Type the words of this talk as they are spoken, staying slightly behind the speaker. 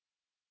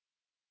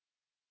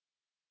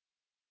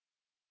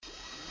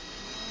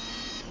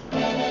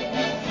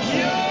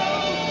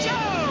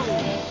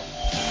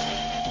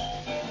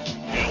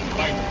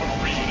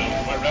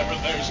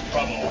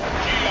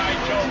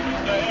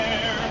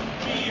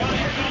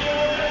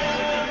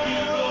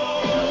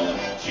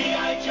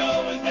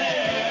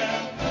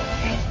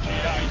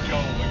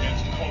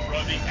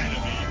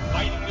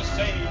to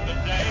save the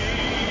day.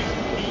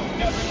 He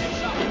never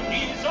gives up.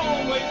 He's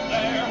always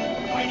there,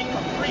 fighting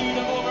for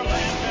freedom over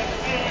land and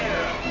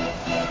air.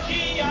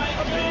 G.I.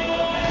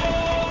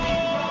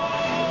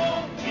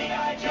 Joe!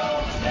 G.I.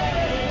 Joe's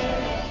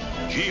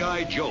there.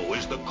 G.I. Joe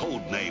is the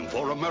code name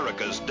for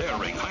America's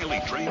daring,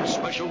 highly trained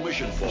Special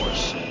Mission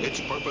Force.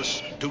 Its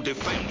purpose, to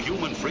defend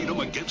human freedom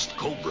against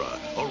Cobra,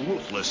 a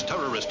ruthless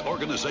terrorist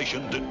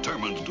organization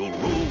determined to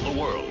rule the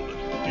world.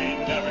 He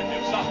never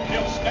gives up.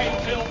 He'll stay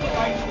till the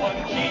fight's won.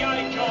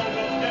 G.I. Joe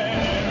is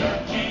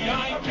there.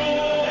 G.I. Joe!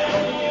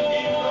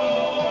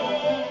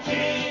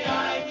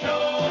 G.I.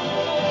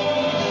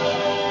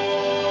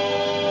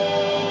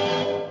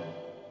 Joe!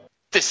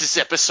 This is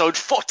episode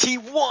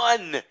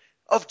 41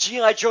 of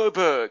G.I.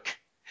 Joeberg,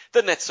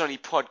 the Netsony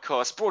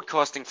podcast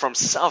broadcasting from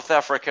South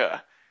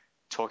Africa,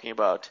 talking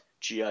about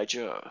G.I.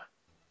 Joe.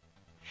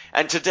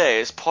 And today,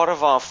 as part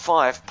of our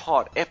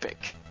 5-part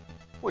epic,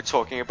 we're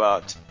talking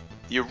about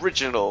the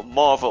original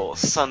Marvel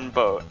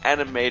Sunbow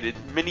animated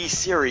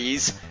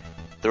miniseries,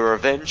 The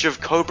Revenge of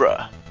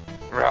Cobra.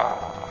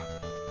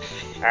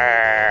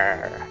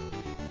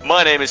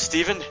 My name is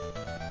Steven,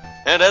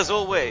 and as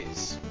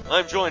always,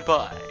 I'm joined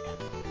by...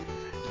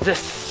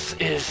 This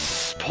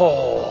is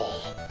Paul.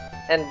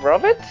 And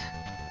Robert?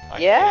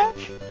 Yeah?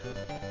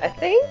 I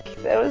think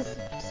that was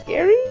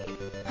scary.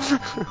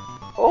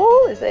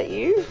 Paul, is that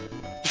you?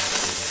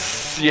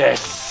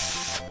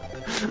 Yes.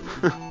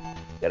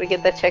 Gotta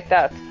get that checked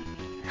out.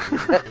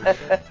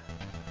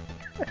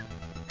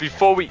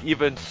 Before we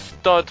even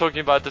start talking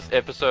about this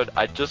episode,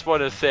 I just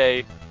want to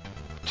say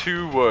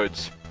 2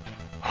 words.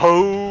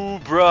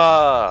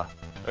 Cobra.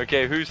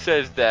 Okay, who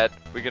says that?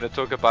 We're going to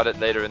talk about it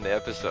later in the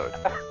episode.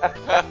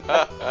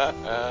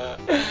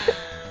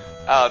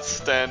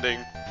 Outstanding.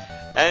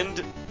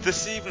 And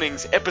this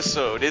evening's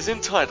episode is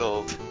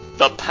entitled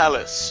The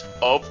Palace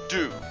of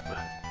Doom.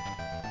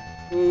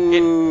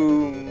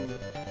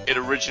 It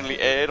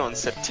originally aired on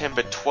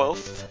September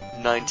 12th,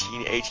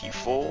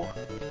 1984.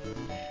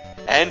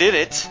 And in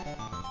it,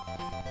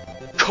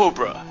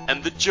 Cobra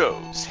and the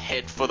Joes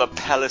head for the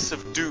Palace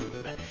of Doom,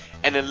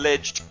 an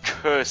alleged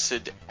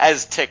cursed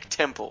Aztec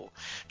temple,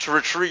 to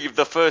retrieve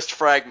the first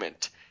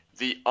fragment,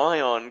 the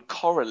Ion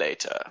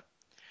Correlator.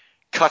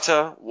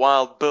 Cutter,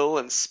 Wild Bill,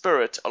 and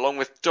Spirit, along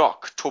with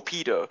Doc,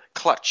 Torpedo,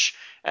 Clutch,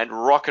 and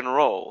Rock and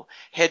Roll,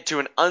 head to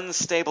an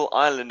unstable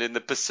island in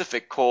the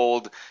Pacific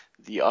called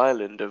the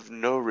Island of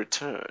No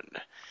Return,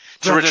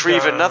 to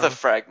retrieve another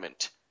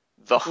fragment,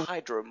 the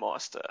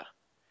Hydromaster,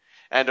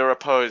 and are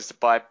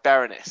opposed by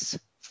Baroness,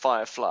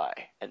 Firefly,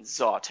 and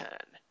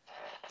Zartan.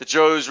 The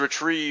Joes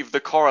retrieve the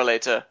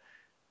correlator,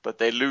 but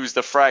they lose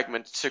the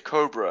fragment to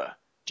Cobra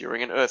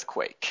during an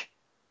earthquake.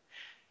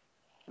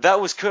 That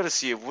was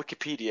courtesy of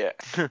Wikipedia,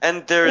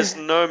 and there is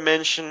no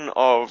mention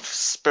of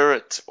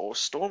Spirit or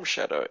Storm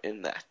Shadow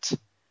in that.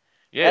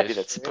 Yes. Maybe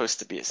that's supposed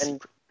to be a secret.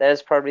 And that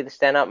is probably the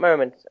standout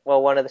moment.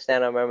 Well, one of the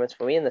standout moments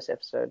for me in this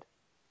episode.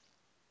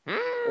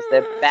 Was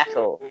their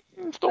battle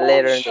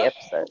later in the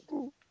episode.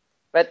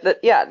 But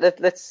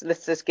let's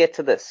just get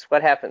to this.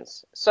 What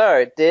happens?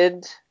 So,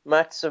 did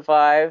Mutt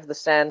survive the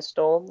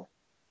sandstorm?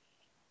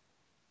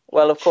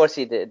 Well, of course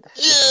he did.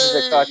 This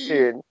is a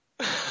cartoon.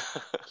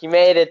 He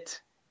made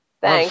it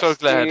thanks I'm so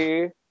glad.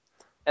 to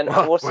an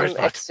Where's awesome Mutt?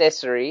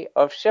 accessory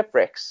of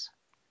shipwrecks.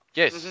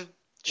 Yes.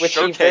 Which he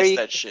Showcase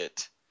that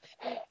shit.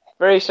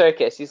 Very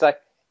showcase. He's like,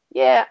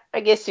 yeah, I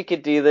guess you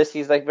could do this.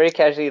 He's like very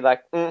casually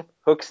like,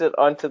 hooks it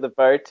onto the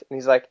boat, and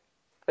he's like,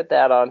 put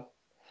that on.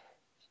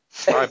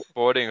 My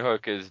boarding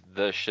hook is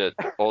the shit.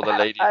 All the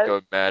ladies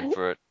go mad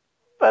for it.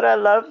 But I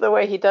love the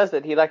way he does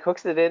it. He like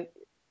hooks it in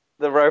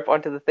the rope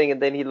onto the thing,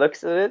 and then he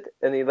looks at it,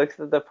 and he looks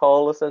at the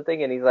pole or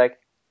something, and he's like,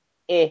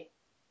 there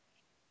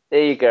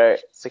you go,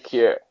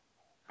 secure.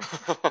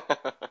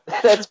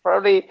 That's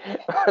probably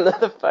one of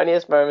the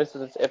funniest moments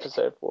of this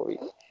episode for me.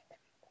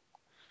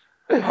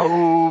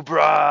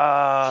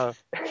 Cobra.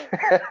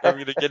 I'm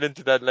going to get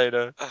into that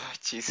later. Oh,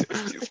 Jesus.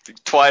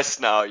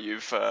 Twice now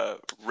you've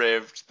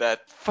revved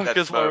that Fuck, that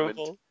it's moment.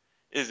 horrible.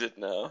 Is it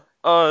now?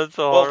 Oh, it's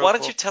so horrible. Well, why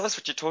don't you tell us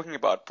what you're talking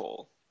about,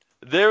 Paul?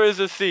 There is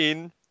a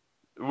scene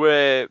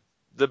where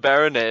the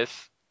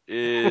Baroness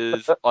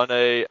is on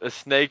a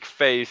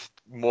snake-faced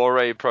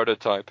moray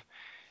prototype.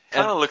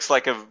 Kind of looks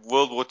like a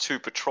World War II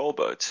patrol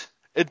boat.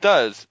 It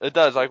does.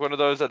 Like one of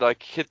those that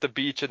like hit the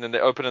beach and then they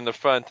open in the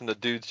front and the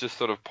dudes just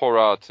sort of pour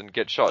out and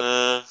get shot.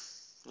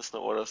 That's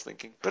not what I was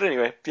thinking. But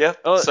anyway, yeah.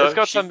 Oh, so it's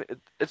got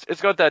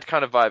it's got that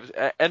kind of vibe.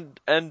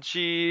 And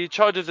she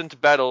charges into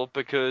battle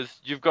because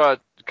you've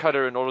got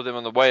Cutter and all of them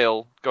on the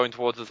whale going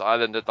towards this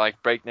island at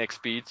like breakneck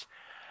speeds.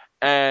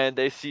 And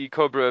they see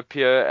Cobra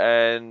appear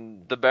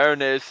and the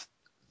Baroness,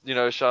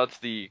 shouts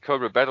the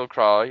Cobra battle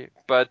cry,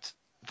 but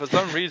for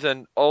some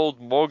reason, old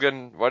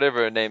Morgan,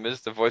 whatever her name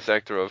is, the voice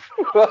actor of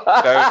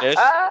Baroness,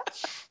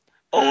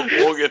 Old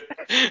Morgan.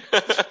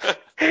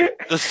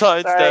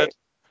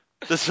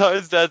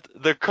 decides that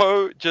the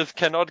co just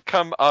cannot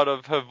come out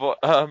of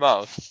her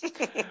mouth.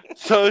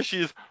 So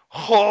she's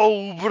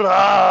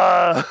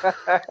Cobra,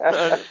 and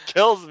it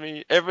kills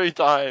me every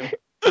time.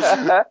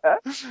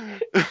 It's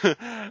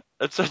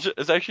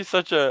actually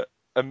such a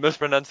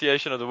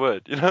mispronunciation of the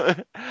word,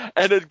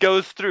 and it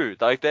goes through.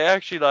 Like they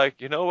actually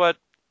like, you know what?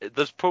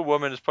 This poor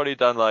woman has probably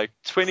done like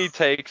 20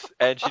 takes,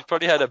 and she's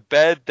probably had a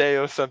bad day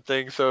or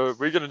something. So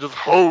we're gonna just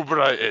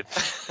Cobra it.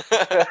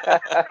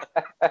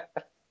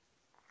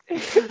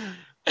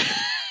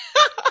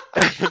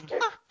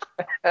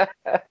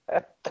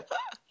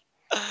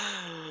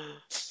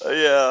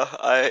 Yeah,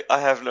 I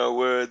have no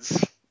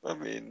words. I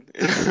mean,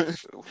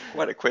 it's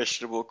quite a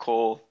questionable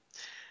call,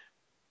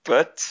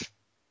 but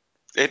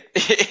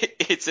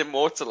it's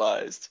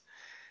immortalized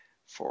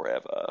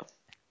forever.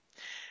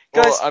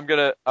 Well, Guys, I'm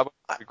gonna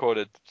record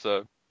it.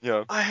 So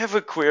yeah. I have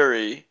a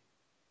query.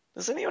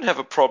 Does anyone have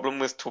a problem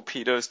with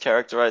Torpedo's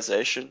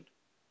characterization?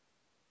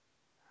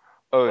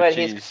 Oh Well,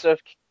 his jeez. sort of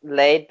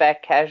laid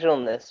back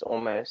casualness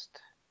almost.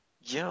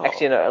 Yeah,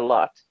 Actually, no, a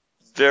lot.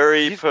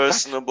 very He's got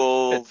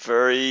personable,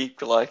 very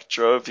like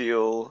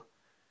jovial,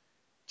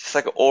 just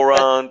like an But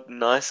all-round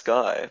nice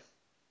guy.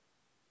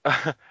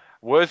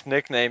 worst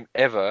nickname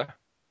ever.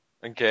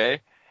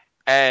 Okay.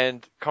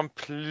 And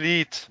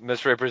complete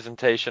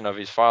misrepresentation of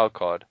his file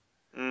card.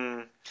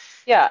 Mm,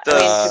 yeah, I mean,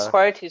 to does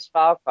quote his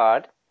file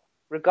card,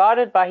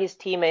 regarded by his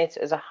teammates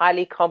as a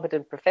highly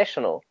competent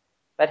professional,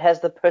 but has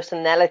the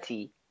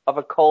personality of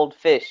a cold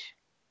fish.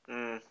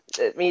 mm,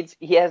 It means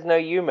he has no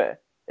humor.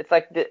 It's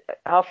like,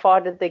 how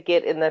far did they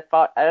get in that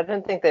file? I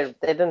don't think they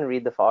didn't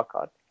read the file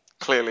card.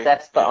 clearly,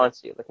 That's the yeah.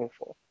 answer you're looking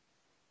for.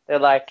 They're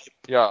like,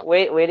 Yeah.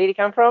 where did he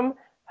come from?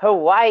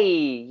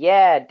 Hawaii.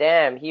 Yeah,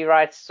 damn. He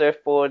writes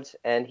surfboards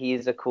and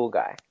he's a cool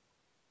guy.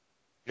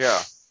 Yeah.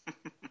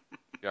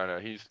 Yeah, no,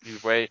 he's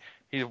way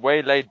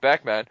laid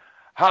back, man.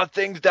 How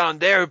things down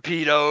there,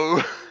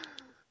 pedo?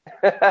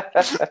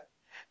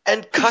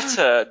 And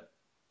Cutter,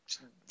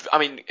 I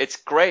mean, it's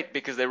great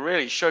because they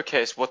really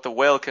showcase what the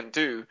whale can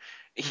do.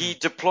 He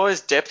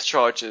deploys depth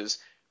charges,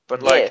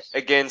 but like Yes.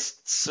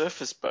 against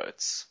surface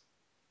boats.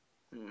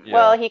 Yeah.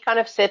 Well, he kind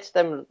of sets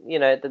them,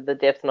 the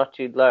depth not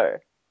too low,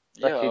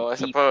 not Yeah, too I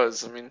deep.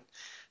 suppose. I mean,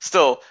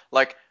 still,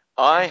 like,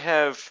 I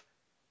have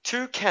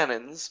 2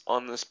 cannons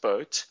on this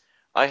boat.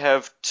 I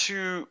have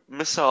 2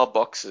 missile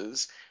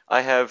boxes.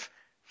 I have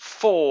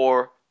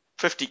 4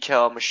 50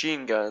 cal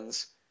machine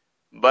guns.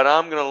 But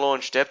I'm gonna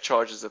launch depth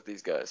charges at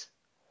these guys.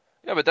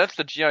 Yeah, but that's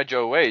the G.I.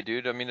 Joe way,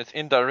 dude. I mean, it's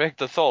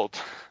indirect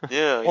assault.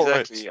 Yeah,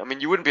 Always. exactly. I mean,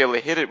 you wouldn't be able to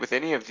hit it with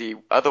any of the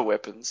other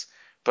weapons,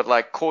 but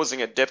like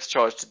causing a depth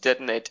charge to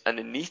detonate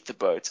underneath the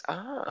boat.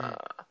 Mm.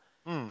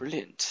 Mm.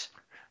 Brilliant.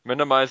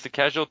 Minimize the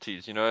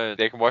casualties,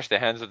 they can wash their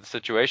hands of the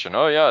situation.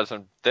 Oh yeah,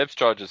 some depth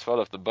charges fell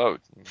off the boat.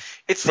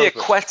 It's the Perfect.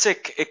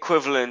 aquatic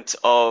equivalent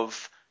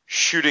of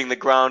shooting the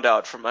ground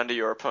out from under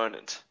your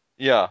opponent.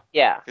 Yeah.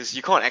 Yeah. Because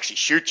you can't actually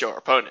shoot your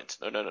opponent.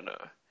 No.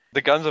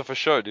 The guns are for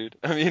show, dude.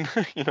 I mean,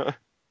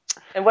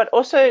 And what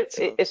also,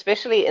 So,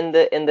 especially in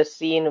the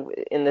scene,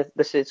 in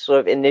the sort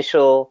of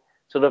initial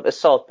sort of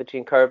assault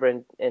between Cobra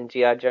and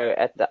G.I. Joe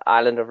at the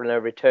Island of No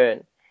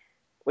Return,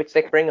 which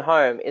they bring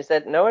home, is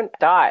that no one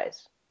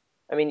dies.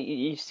 I mean,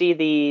 you see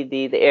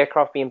the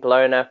aircraft being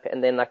blown up,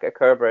 and then like a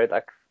Cobra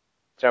like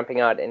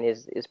jumping out in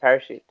his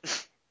parachute.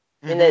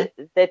 I mean,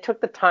 they took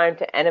the time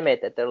to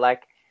animate that. They're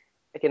like,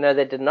 they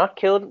did not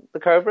kill the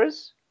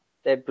Cobras.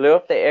 They blew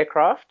up the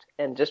aircraft,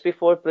 and just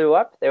before it blew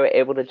up, they were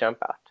able to jump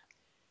out.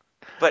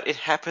 but it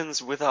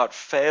happens without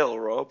fail,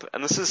 Rob.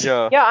 And this is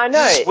yeah. Yeah, I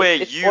know. this is where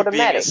It's you being a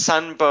automatic.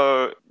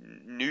 Sunbow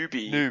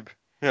newbie, Noob.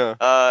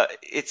 Yeah.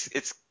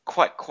 it's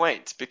quite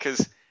quaint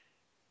because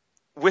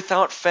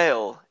without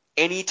fail,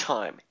 any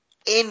kind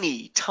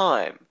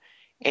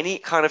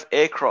of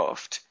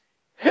aircraft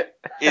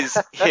is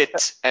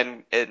hit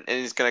and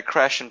is going to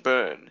crash and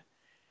burn,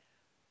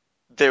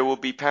 there will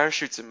be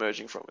parachutes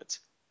emerging from it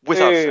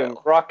without Boom,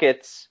 fail.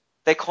 rockets.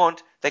 They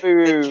can't. They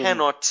Boom.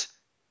 cannot.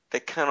 They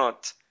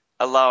cannot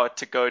allow it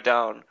to go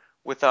down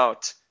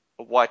without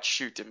a white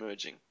chute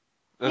emerging.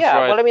 That's Yeah,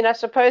 right. well, I mean, I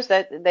suppose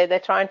that they're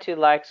trying to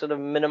like sort of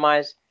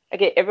minimize.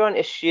 Okay, everyone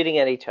is shooting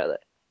at each other.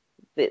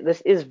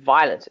 This is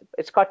violence.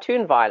 It's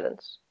cartoon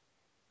violence,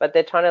 but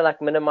they're trying to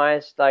like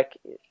minimize like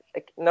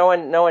no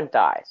one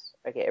dies.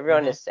 Okay,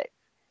 everyone is safe.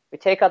 We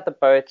take out the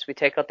boats, we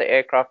take out the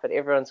aircraft, but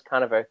everyone's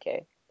kind of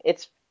okay.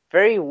 It's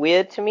very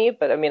weird to me,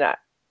 but I mean,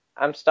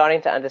 I'm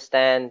starting to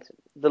understand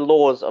the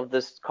laws of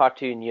this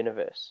cartoon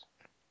universe.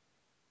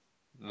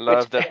 Which,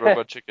 Love that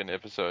Robot Chicken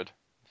episode.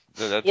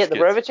 That yeah, the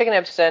skit. Robot Chicken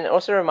episode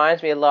also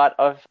reminds me a lot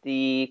of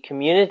the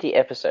Community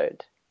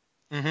episode.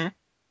 Mm-hmm.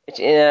 It's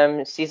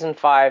in season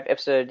 5,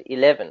 episode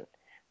 11,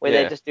 where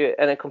they Yeah. just do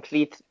a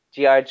complete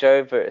G.I.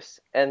 Joe verse.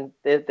 And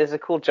there's a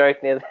cool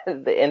joke near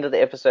the end of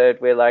the episode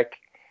where, like,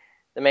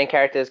 the main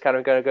character is kind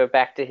of going to go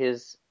back to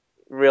his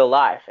real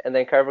life. And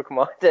then Cobra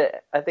Commander,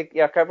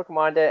 Cobra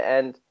Commander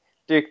and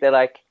Duke, they're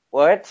like,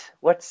 what?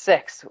 What's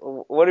sex?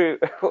 What do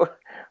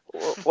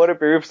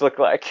boobs look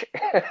like?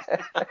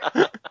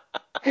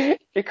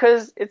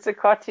 Because it's a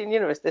cartoon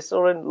universe. There's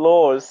certain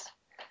laws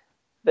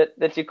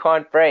that you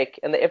can't break.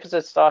 And the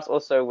episode starts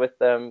also with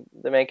the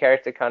main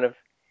character kind of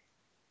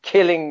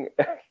killing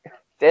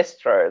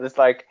Destro. It's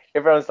like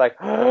everyone's like,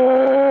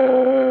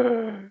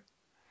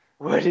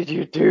 what did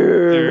you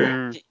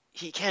do?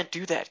 He can't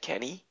do that,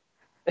 can he?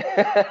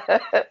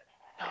 It's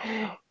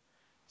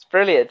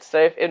brilliant.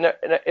 So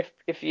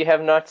if you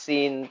have not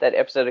seen that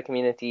episode of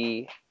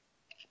Community,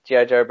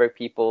 G.I. Joe Broke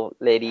People,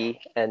 lady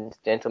and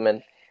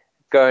gentlemen,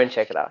 go and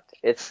check it out.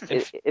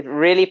 It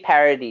really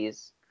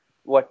parodies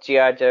what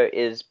G.I. Joe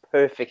is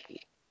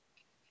perfectly.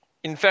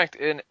 In fact,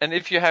 and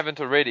if you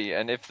haven't already,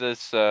 and if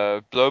this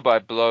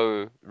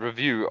blow-by-blow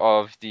review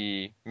of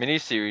the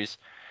miniseries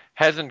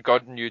hasn't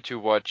gotten you to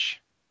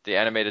watch the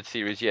animated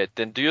series yet,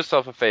 then do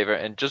yourself a favor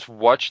and just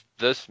watch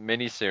this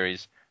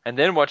miniseries, and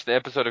then watch the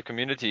episode of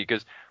Community,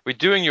 because we're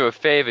doing you a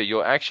favor.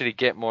 You'll actually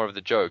get more of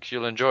the jokes.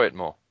 You'll enjoy it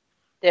more.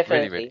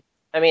 Definitely. Really.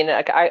 I mean,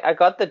 I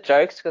got the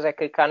jokes because I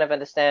could kind of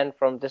understand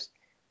from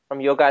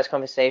your guys'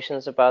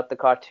 conversations about the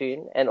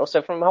cartoon, and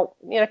also from how,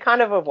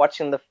 kind of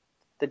watching the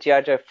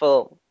G.I. Joe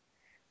film.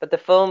 But the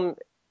film,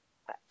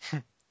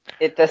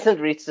 it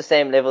doesn't reach the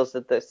same levels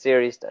that the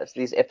series does.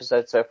 These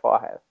episodes so far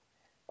have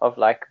of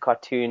like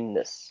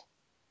cartoonness.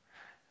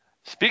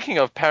 Speaking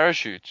of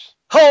parachutes,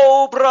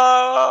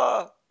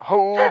 Cobra!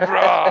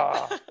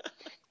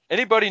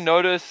 Anybody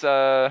notice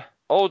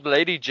old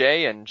Lady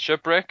J and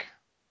Shipwreck?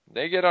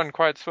 They get on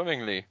quite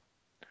swimmingly.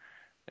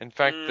 In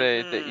fact,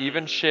 they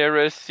even share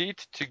a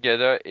seat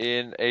together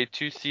in a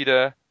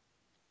two-seater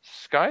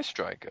Sky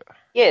Striker.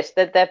 Yes,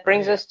 that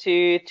brings us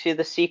to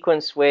the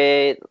sequence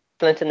where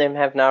Flint and them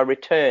have now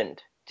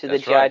returned to the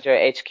G.I.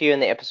 Joe HQ in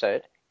the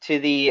episode, to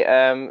the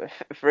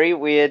very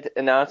weird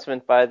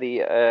announcement by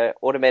the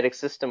automatic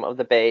system of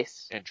the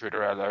base.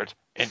 Intruder alert!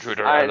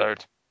 Intruder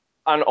alert!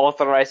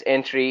 Unauthorized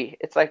entry.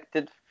 It's like,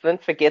 did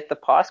Flint forget the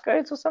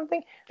passcodes or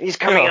something? He's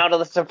coming out of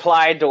the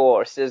supply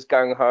door, says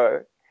Gung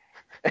Ho.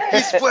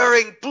 He's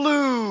wearing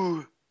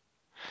blue!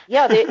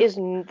 Yeah,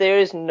 there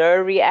is no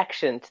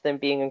reaction to them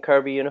being in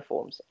Cobra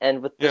uniforms,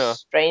 and with this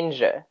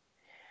stranger.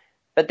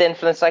 But then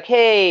Flint's like,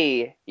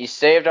 "Hey, you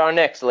saved our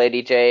necks,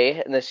 Lady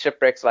J," and the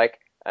Shipwreck's like,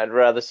 "I'd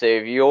rather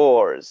save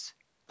yours."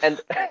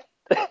 And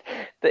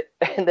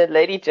and then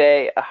Lady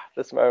J,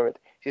 this moment,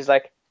 she's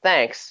like,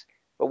 "Thanks,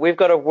 but we've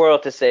got a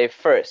world to save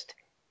first."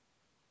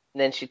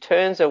 And then she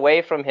turns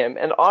away from him,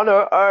 and on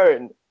her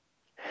own,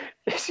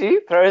 she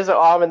throws her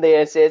arm in the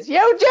air and says,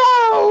 "Yo,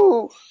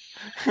 Joe!"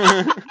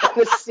 And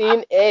the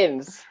scene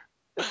ends.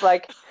 It's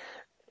like,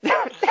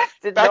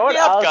 did Back no one me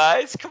up, else?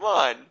 guys. Come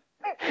on.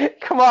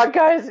 Come on,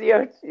 guys.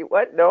 Yo,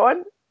 what? No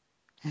one?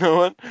 No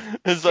one?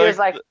 It's She was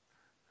like,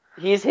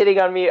 he's hitting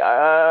on me.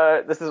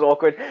 This is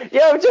awkward.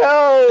 Yo,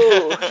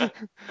 Joe!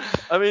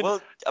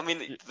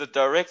 The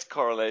direct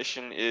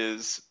correlation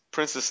is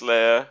Princess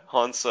Leia,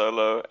 Han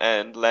Solo,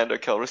 and Lando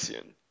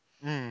Calrissian.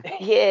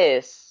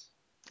 Yes.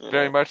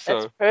 Very much so.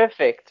 That's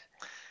perfect.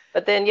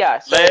 But then,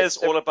 Leia's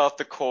all about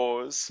the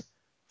cause.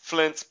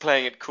 Flint's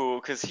playing it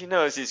cool because he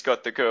knows he's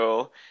got the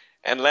girl.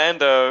 And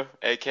Lando,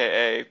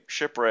 aka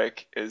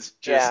Shipwreck, is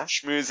just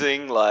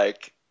schmoozing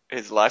like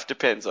his life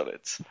depends on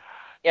it.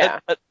 Yeah.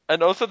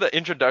 And also the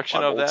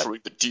introduction of that. I'm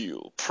altering the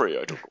deal. Pray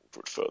I don't alter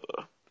it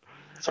further.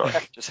 Sorry,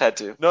 just had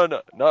to. No,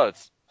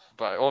 it's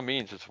by all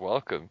means, it's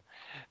welcome.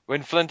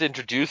 When Flint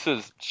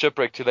introduces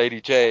Shipwreck to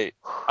Lady J,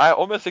 I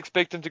almost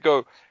expect him to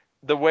go,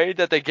 the way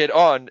that they get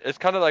on, it's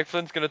kind of like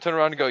Flint's going to turn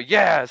around and go,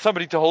 "Yeah,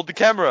 somebody to hold the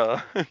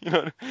camera."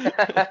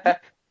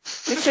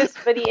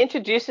 But he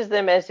introduces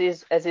them as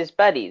his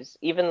buddies,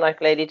 even like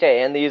Lady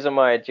J, and these are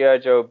my G.I.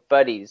 Joe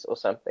buddies or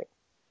something.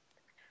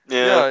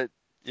 Yeah.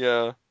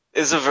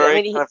 It's a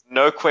very kind of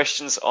no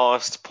questions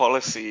asked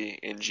policy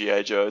in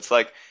G.I. Joe. It's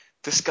like,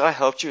 this guy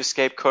helped you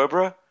escape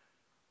Cobra?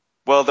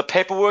 Well, the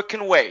paperwork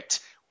can wait.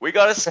 We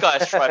got a Sky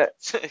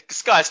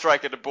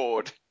Striker to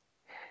board.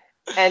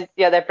 And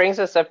that brings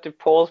us up to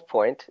Paul's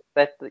point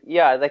that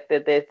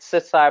they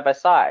sit side by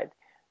side.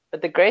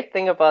 But the great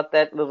thing about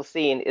that little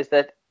scene is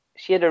that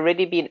she had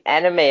already been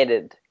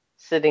animated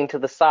sitting to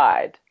the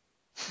side,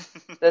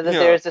 so that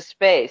there is a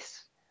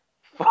space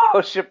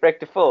for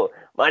Shipwreck to fill.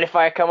 Mind if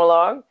I come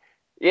along?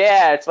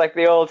 Yeah, it's like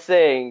the old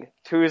saying,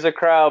 2's a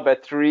crowd,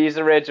 but 3's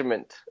a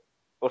regiment,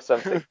 or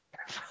something.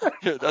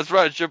 Yeah, that's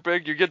right,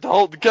 Shipwreck. You get to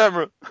hold the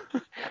camera.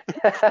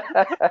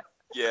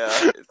 Yeah,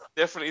 it's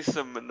definitely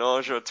some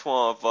menage a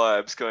trois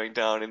vibes going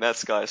down in that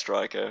Sky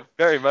Striker.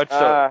 Very much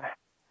so.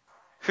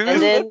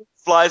 Who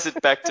flies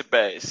it back to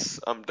base?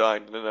 I'm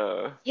dying to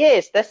know.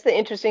 Yes, that's the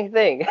interesting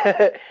thing.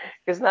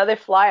 Because now they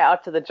fly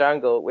out to the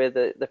jungle where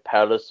the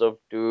Palace of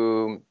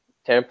Doom,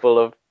 Temple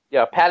of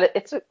Palace.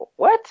 It's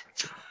what?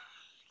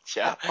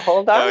 Yeah.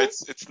 Hold on. No,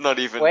 it's not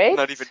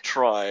even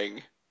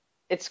trying.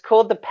 It's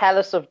called the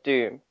Palace of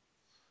Doom.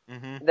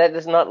 Mm-hmm. That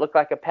does not look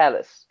like a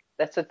palace.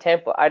 That's a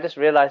temple. I just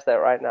realized that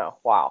right now.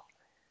 Wow.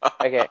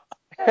 Okay.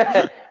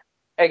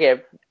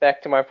 Okay,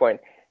 back to my point.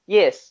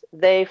 Yes,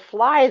 they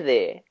fly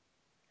there,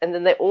 and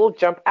then they all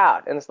jump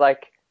out, and it's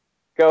like,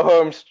 go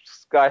home,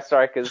 Sky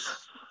Strikers.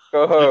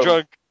 Go home. You're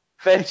drunk.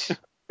 Finch,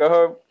 go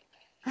home.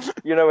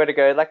 You know where to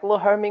go. Like little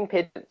homing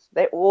pigeons.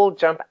 They all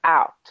jump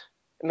out.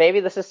 Maybe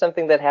this is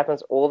something that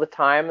happens all the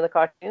time in the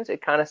cartoons.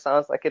 It kind of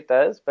sounds like it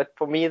does, but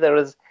for me, that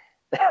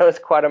was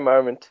quite a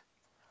moment.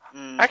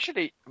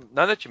 Actually,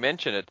 now that you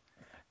mention it,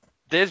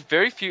 there's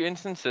very few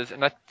instances,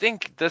 and I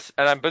think this,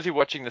 and I'm busy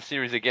watching the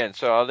series again,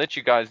 so I'll let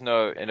you guys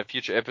know in a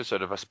future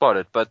episode if I spot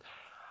it, but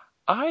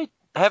I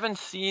haven't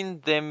seen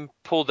them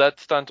pull that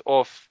stunt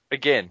off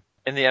again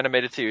in the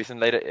animated series in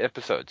later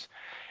episodes.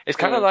 It's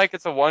kind of like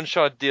it's a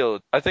one-shot deal.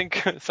 I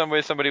think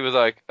somewhere somebody was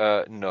like,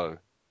 no,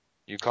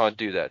 you can't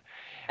do that.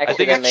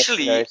 Actually, that makes no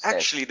sense.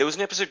 Actually, there was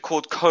an episode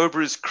called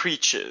Cobra's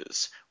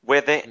Creatures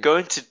where they go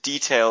into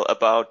detail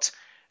about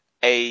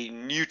a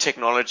new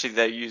technology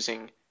they're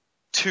using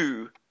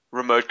to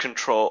remote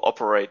control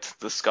operate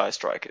the Sky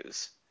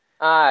Strikers.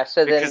 So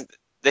Because then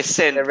they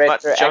send they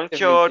Mutt's retroactively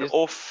junkyard use-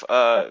 off.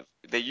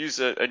 They use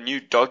a new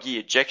doggy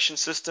ejection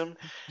system,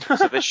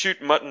 so they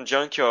shoot Mutt and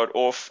junkyard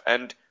off,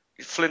 and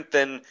Flint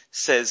then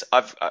says,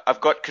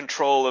 "I've got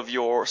control of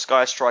your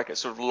Sky Striker,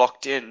 sort of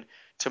locked in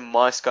to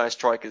my Sky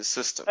Striker's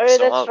system. Oh, So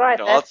that's right.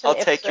 That's I'll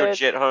an take your episode-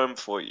 jet home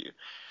for you."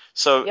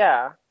 So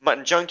Yeah. Mutt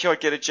and junkyard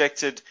get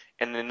ejected,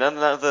 and then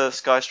another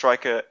Sky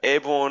Striker,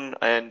 Airborne,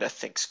 and I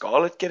think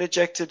Scarlet get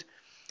ejected.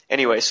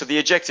 Anyway, so the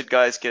ejected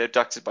guys get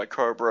abducted by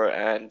Cobra,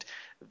 and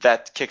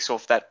that kicks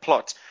off that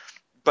plot.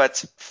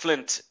 But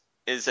Flint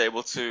is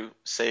able to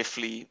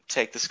safely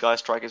take the Sky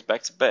Strikers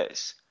back to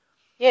base.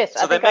 Yes,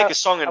 So I they think make I- a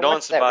song and I dance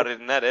watched that about with-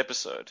 it in that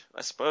episode.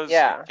 I suppose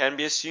Yeah. it can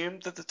be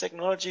assumed that the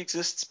technology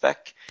exists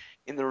back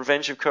in the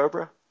Revenge of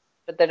Cobra.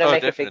 But they don't Oh,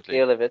 make a big definitely.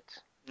 deal of it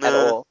at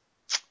Nah. all.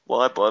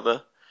 Why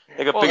bother?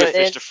 They got Well, bigger but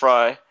fish then- to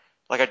fry,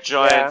 like a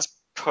giant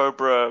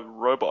Cobra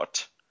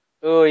robot.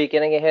 Oh, you're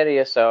getting ahead of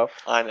yourself.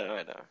 I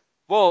know.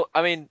 Well,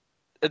 I mean,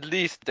 at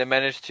least they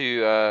managed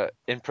to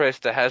impress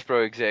the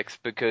Hasbro execs,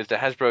 because the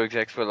Hasbro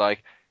execs were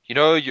like,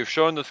 you've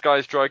shown the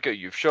Sky Striker,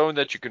 you've shown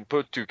that you can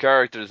put two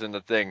characters in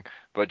the thing,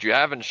 but you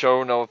haven't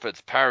shown off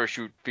its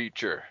parachute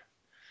feature.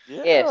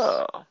 Yeah.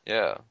 Yes.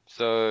 Yeah,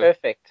 so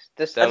Perfect.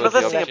 This That was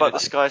Another the thing about the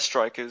opportunity. Sky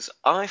Strikers,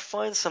 I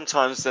find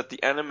sometimes that the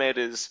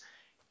animators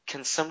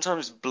can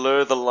sometimes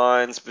blur the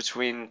lines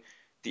between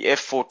the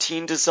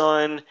F-14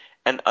 design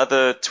and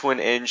other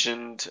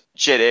twin-engined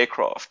jet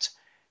aircraft.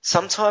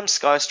 Sometimes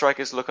Sky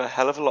Strikers look a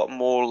hell of a lot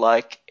more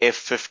like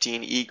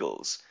F-15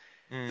 Eagles.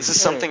 This is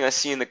something I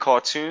see in the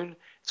cartoon.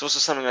 It's also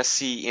something I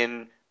see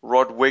in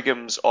Rod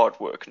Wigham's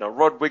artwork. Now,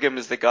 Rod Wigham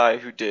is the guy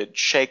who did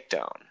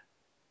Shakedown.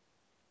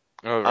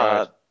 oh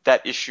right.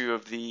 That issue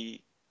of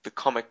the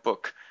comic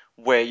book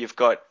where you've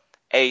got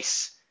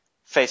Ace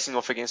facing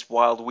off against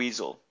Wild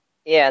Weasel.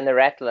 Yeah, and the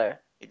Rattler.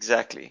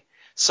 Exactly.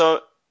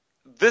 So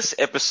this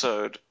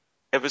episode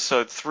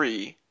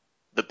 3,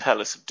 The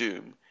Palace of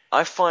Doom,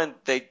 I find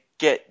they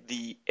get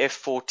the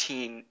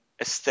F-14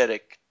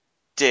 aesthetic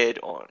dead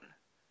on.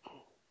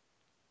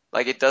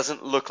 Like, it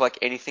doesn't look like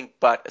anything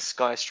but a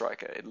Sky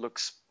Striker. It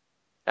looks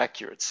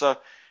accurate. So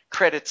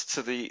credits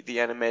to the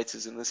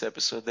animators in this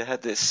episode. They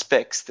had their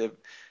specs, their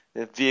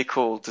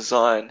vehicle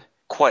design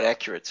quite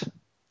accurate.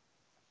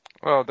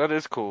 Well, that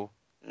is cool.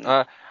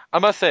 I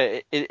must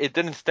say, it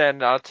didn't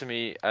stand out to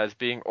me as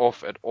being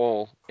off at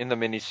all in the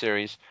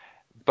miniseries,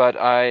 but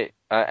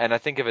and I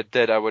think if it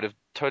did, I would have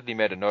totally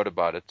made a note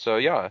about it. So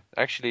yeah,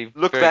 actually,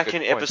 Look very back good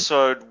in point.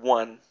 episode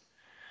 1.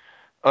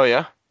 Oh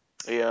yeah.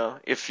 Yeah,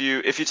 if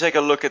you take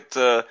a look at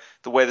the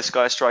way the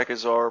Sky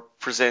Strikers are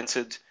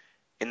presented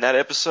in that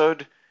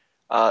episode,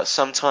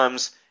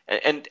 sometimes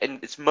and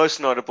it's most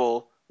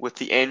notable with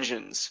the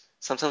engines.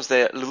 Sometimes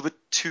they're a little bit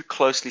too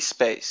closely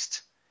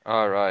spaced.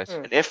 All right.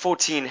 Hmm. An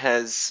F-14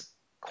 has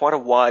quite a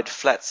wide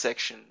flat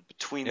section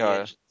between the Yeah.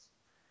 engines.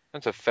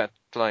 That's a fat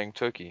flying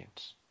turkey.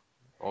 It's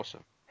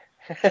awesome.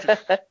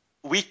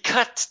 We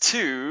cut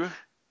to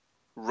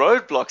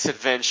Roadblock's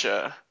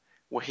adventure,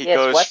 where he Yes,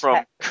 goes what's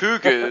from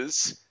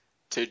cougars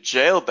to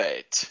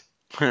jailbait.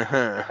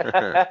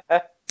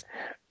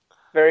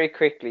 Very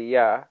quickly,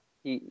 yeah.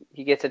 He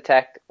gets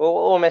attacked, or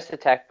almost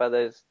attacked by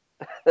those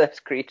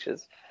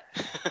creatures.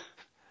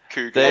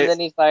 Cougars. They- And then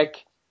he's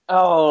like,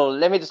 "Oh,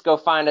 let me just go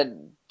find a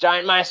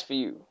giant mouse for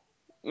you,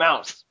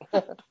 mouse."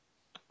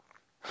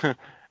 And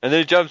then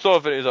he jumps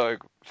off and he's like,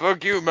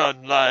 "Fuck you,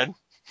 mountain lion!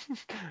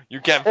 You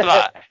can't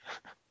fly."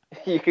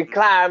 You can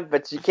climb,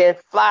 but you can't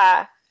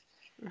fly.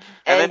 And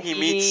then he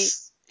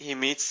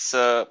meets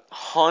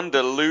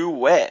Honda Lou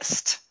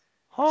West,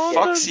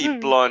 foxy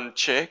blonde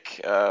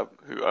chick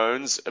who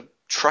owns a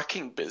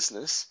trucking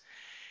business,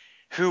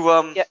 who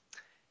Yeah.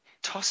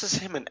 tosses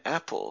him an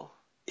apple.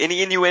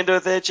 Any innuendo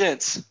there,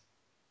 gents?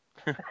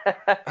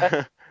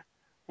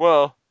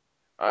 Well,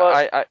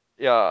 Well-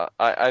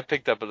 I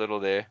picked up a little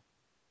there.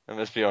 I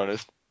must be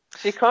honest.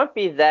 She can't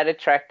be that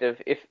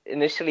attractive if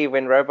initially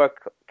when Robot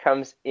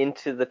comes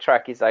into the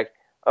truck, he's like,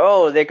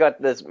 "Oh, they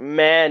got this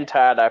man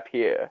tied up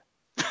here."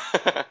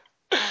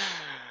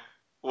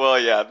 Well,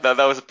 yeah, that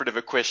was a bit of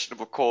a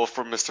questionable call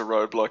from Mr.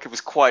 Roadblock. It was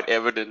quite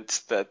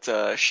evident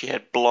that she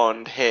had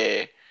blonde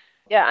hair,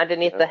 Yeah,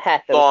 underneath the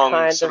hat. That was long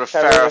kind sort of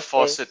covering her Farrah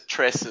Fawcett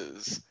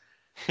tresses.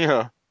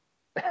 Yeah.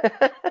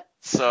 face.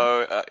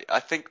 So I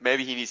think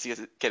maybe he needs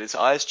to get his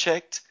eyes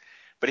checked,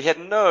 but he had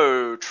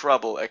no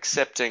trouble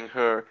accepting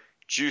her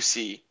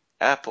juicy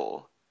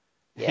apple.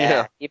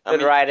 Yeah, he I put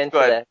mean, right you've into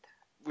got- that.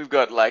 We've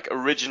got like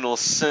original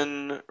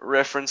sin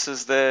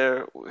references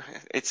there.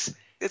 It's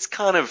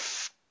kind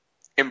of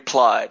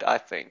implied, I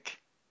think.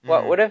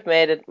 What would have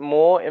made it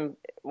more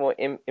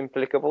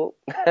implicable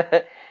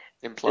is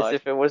Implied.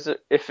 if it was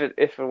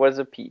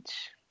a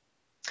peach.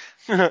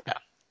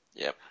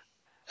 Yep.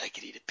 I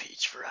could eat a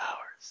peach for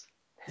hours.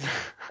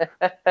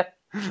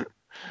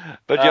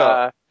 But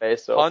yeah,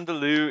 Face off.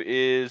 Hondalu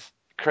is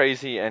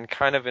crazy and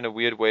kind of in a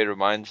weird way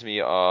reminds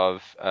me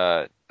of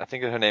I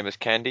think her name is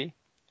Candy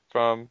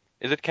from.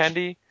 Is it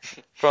Candy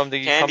from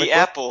the Candy comic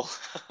apple.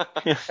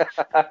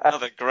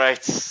 Another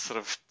great sort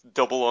of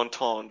double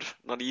entendre.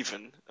 Not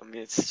even. I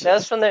mean, it's just That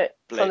was from the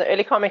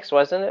early comics,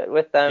 wasn't it?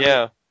 With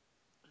Yeah.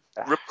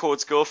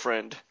 Ripcord's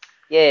girlfriend.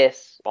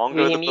 Yes.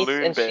 Bongo who he the meets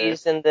balloon and bear.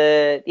 she's in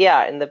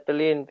the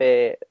balloon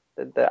bear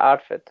the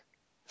outfit.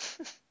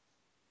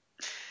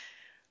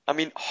 I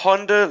mean,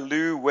 Honda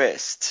Lou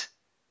West.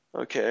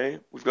 Okay,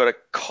 we've got a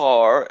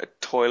car, a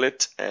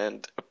toilet,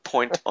 and a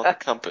point on the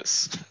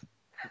compass.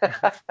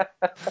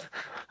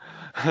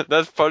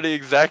 That's probably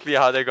exactly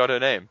how they got her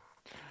name.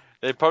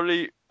 They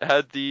probably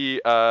had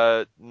the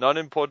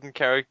non-important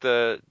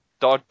character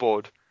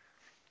dartboard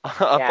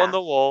up on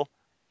the wall,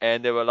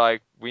 and they were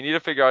like, "We need to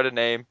figure out a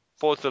name.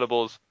 4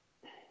 syllables,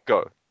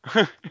 go."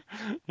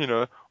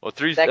 Or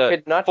 3. That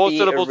could not 4 be a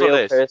syllables or real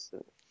less.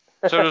 person.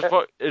 So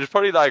it was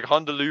probably like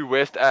Hondalu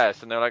West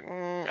Ass, and they're like,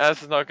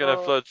 Ass is not gonna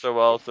float so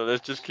well, so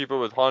let's just keep it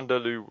with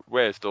Hondalu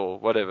West or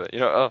whatever.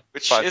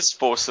 Which fine. is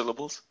 4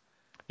 syllables.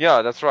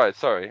 Yeah, that's right.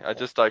 Sorry, I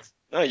just like.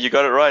 No, you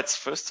got it right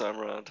first time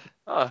around.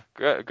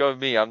 Go with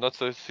me. I'm not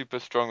so super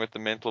strong with the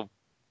mental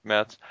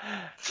maths,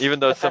 even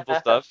though it's simple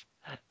stuff.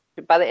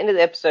 By the end of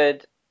the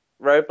episode,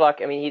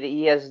 Roadblock, I mean,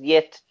 he has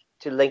yet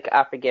to link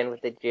up again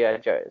with the G.I.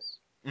 Joes.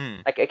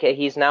 Like, okay,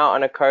 he's now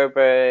on a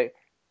Cobra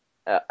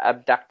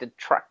abducted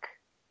truck.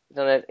 He's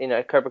on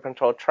a Cobra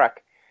controlled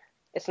truck.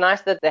 It's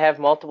nice that they have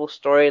multiple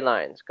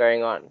storylines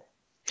going on.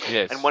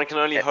 Yes. And one can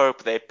only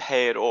hope they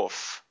pay it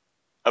off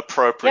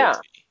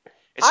appropriately. Yeah,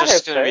 It's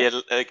just I going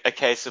hope to be a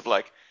case of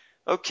like,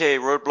 okay,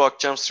 Roadblock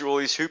jumps through all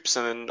these hoops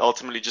and then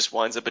ultimately just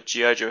winds up at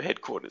G.I. Joe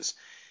headquarters.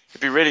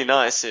 It'd be really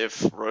nice if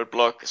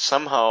Roadblock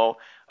somehow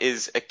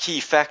is a key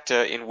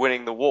factor in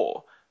winning the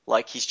war.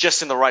 Like, he's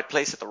just in the right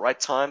place at the right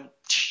time.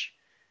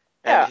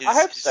 Yeah, And I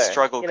hope his so.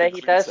 struggle He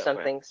concludes does that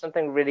way.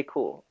 something really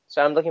cool.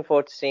 So I'm looking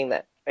forward to seeing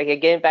that. Okay,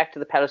 getting back to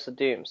the Palace of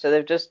Doom. So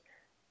they've just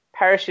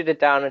parachuted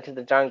down into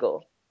the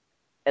jungle.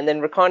 And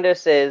then Recondo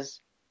says,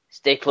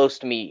 "Stay close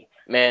to me,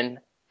 men.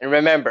 And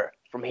remember,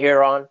 from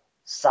here on,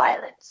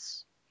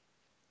 silence."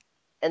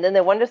 And then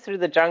they wander through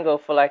the jungle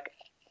for like,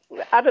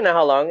 I don't know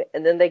how long.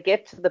 And then they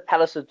get to the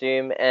Palace of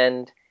Doom,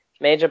 and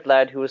Major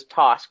Blood, who was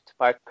tasked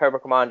by Cobra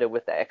Commander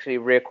with actually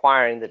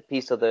reacquiring the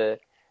piece with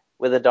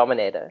the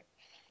Dominator,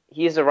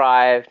 he's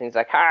arrived, and he's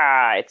like,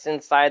 it's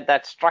inside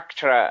that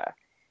structure.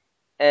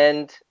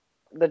 And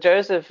the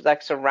Joes have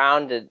like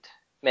surrounded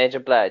Major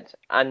Blood,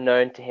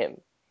 unknown to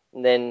him.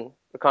 And then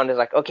Wakanda's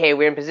like, okay,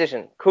 we're in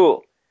position.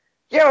 Cool.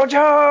 Yo,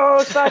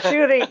 Joe, start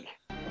shooting.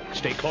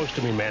 Stay close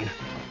to me, men.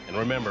 And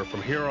remember,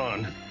 from here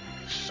on,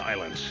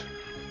 silence.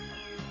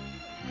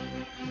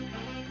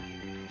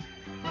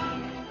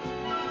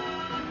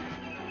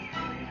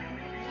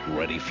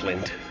 Ready,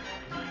 Flint?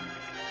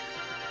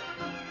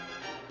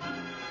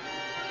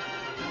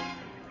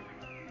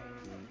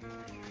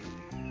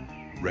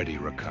 Ready,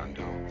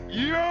 Recondo.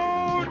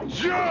 Yo,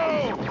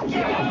 Joe!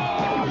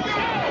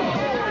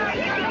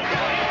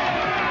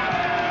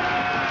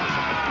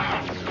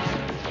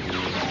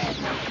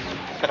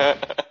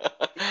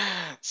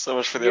 So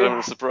much for the element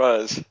of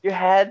surprise. You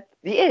had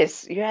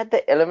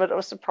the element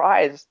of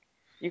surprise.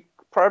 You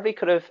probably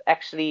could have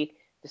actually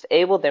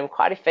disabled them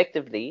quite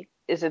effectively.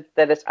 Is it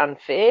that it's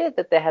unfair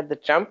that they had the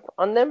jump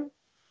on them?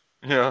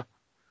 Yeah.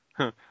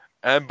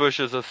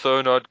 Ambushes are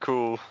so not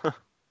cool.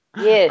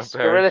 Yes,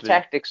 guerrilla Apparently.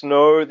 tactics.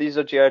 No, these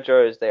are G.I.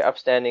 Joes. They're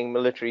upstanding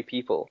military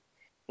people.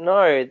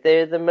 No,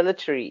 they're the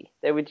military.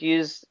 They would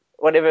use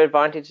whatever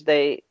advantage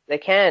they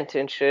can to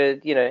ensure,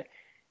 the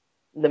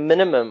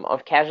minimum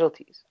of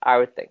casualties, I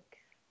would think.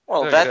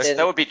 Well, Yeah,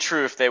 that would be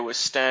true if they were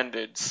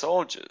standard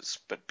soldiers,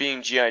 but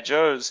being G.I.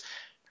 Joes,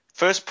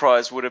 first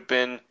prize would have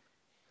been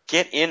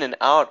get in and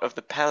out of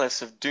the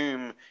Palace of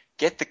Doom,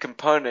 get the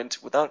component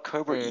without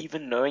Cobra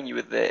even knowing you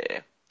were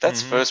there.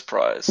 That's first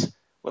prize,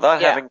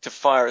 without having to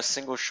fire a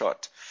single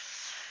shot.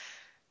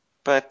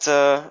 But,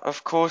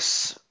 of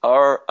course,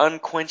 our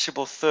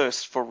unquenchable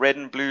thirst for red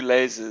and blue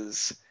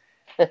lasers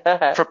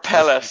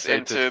propel us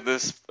into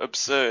this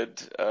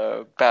absurd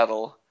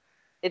battle.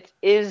 It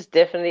is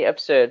definitely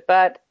absurd,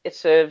 but it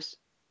serves,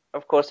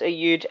 of course, a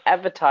huge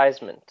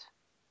advertisement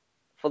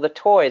for the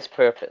toy's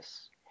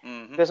purpose.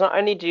 Because not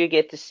only do you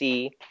get to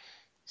see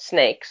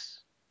snakes,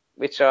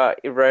 which are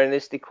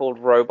erroneously called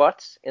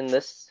robots in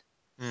this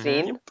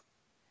scene,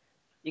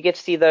 you get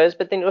to see those,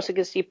 but then you also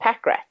get to see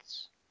pack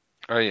rats.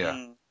 Oh,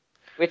 yeah.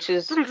 Which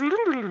is,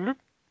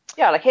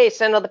 like, hey,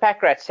 send out the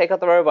pack rats, take out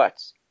the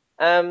robots.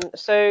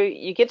 So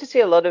you get to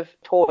see a lot of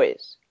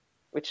toys,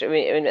 which, I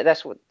mean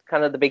that's what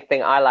kind of the big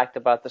thing I liked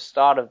about the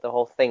start of the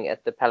whole thing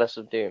at the Palace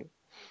of Doom.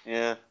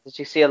 Yeah. That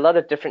you see a lot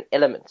of different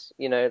elements,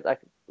 like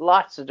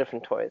lots of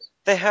different toys.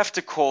 They have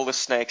to call the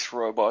snakes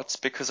robots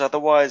because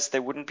otherwise they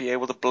wouldn't be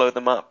able to blow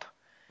them up.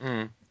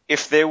 Mm.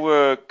 If there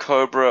were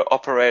Cobra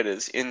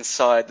operators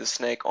inside the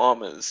snake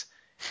armors,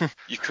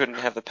 you couldn't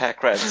have the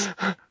pack rats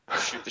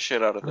shoot the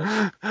shit out of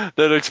them.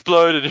 That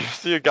explode and you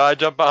see a guy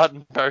jump out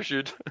and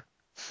parachute.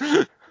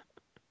 Yeah.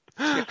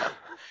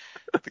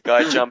 The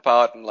guy jump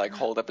out and like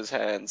hold up his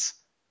hands.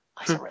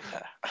 I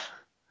surrender.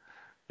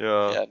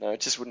 Yeah. Yeah, no,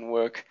 it just wouldn't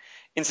work.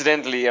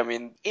 Incidentally, I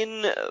mean,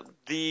 in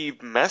the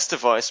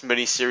Mastervice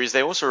miniseries,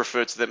 they also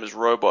refer to them as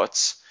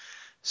robots.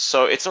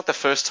 So it's not the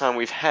first time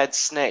we've had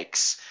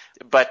snakes,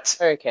 but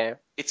Okay.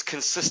 it's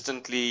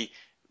consistently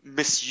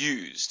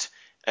misused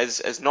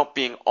as not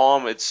being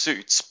armored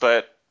suits,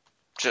 but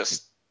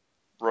just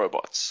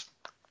robots.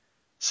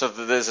 So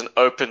that there's an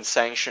open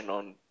sanction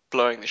on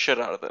blowing the shit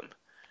out of them.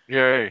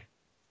 Yay.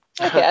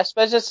 Okay, I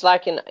suppose it's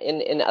like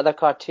in other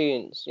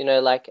cartoons,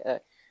 like I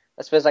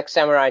suppose like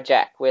Samurai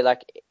Jack, where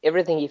like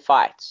everything he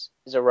fights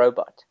is a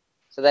robot.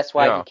 So that's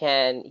why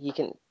Yeah. he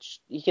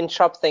can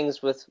chop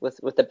things with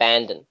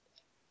abandon.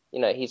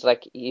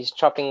 He's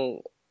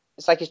chopping.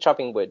 It's like he's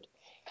chopping wood.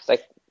 It's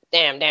like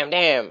damn, damn,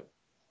 damn.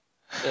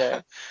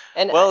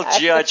 And Well, I can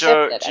G.I. accept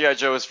Joe, that. G.I.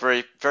 Joe was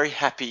very, very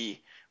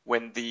happy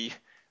when the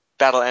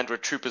battle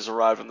android troopers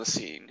arrived on the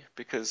scene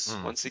because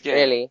once again,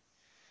 Really.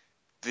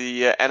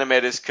 the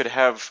animators could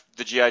have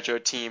the G.I. Joe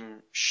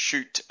team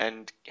shoot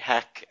and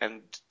hack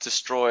and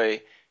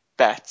destroy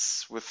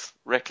bats with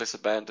reckless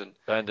abandon.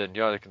 Abandon,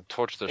 yeah, they can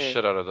torch the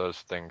shit out of those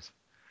things.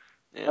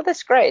 Yeah. Well,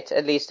 that's great.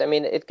 At least, I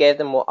mean, it gave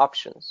them more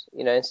options.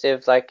 Instead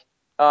of like,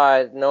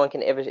 oh, no one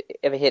can ever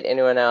hit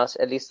anyone else.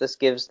 At least this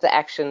gives the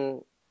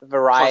action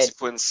variety.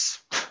 Consequence.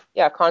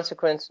 Yeah,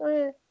 consequence.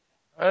 And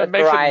but it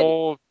makes variety. it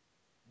more,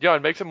 yeah,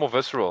 it makes it more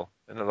visceral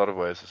in a lot of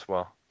ways as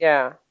well.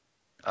 Yeah.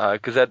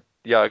 Because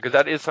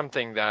that is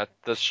something that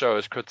this show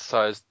is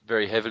criticized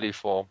very heavily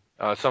for.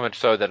 So much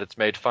so that it's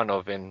made fun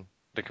of in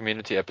the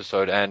Community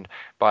episode and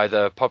by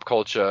the pop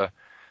culture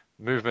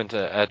movement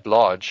at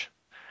large.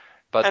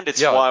 But And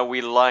it's yeah, why we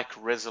like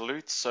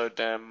Resolute so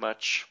damn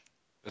much.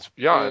 it's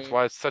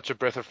why it's such a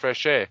breath of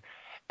fresh air.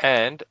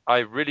 And I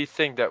really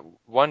think that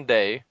one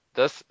day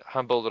this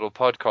humble little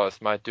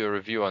podcast might do a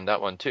review on that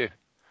one too.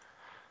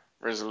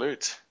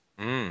 Resolute.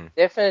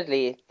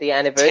 Definitely the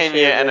anniversary.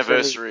 10-year of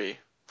anniversary.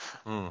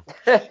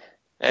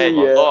 Hey, 2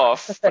 year.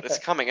 laugh, but it's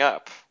coming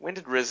up. When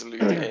did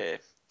Resolute air?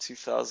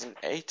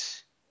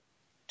 2008?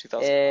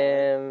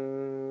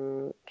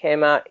 2009?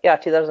 Came out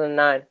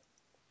 2009,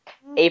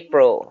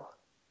 April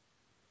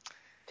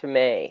to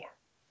May.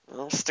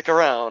 Well, stick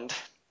around.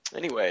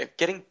 Anyway,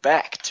 getting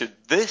back to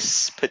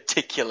this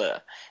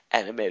particular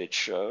animated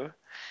show,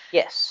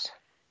 Yes.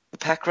 the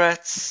Pack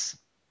Rats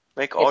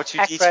make It's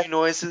Pack R2-D2 Rat.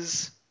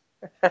 noises.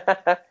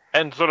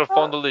 And sort of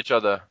fondle each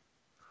other.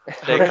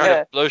 They kind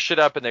of blow shit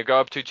up and they go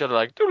up to each other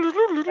like.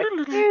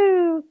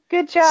 Ooh,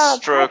 good job.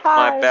 Stroke High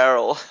my five.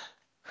 barrel.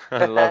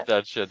 I love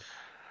that shit.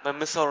 My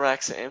missile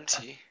racks are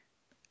empty.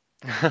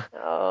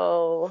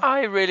 Oh.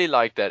 I really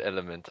like that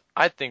element.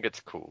 I think it's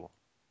cool,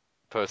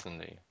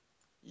 personally.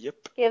 Yep.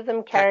 Give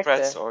them Pack character.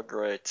 Rats are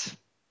great.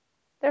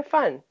 They're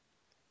fun.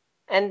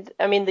 And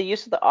I mean the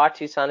use of the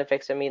R2 sound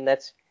effects, I mean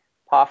that's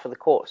par for the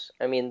course.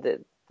 I mean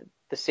the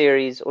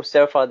series, or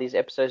so far these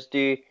episodes,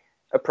 do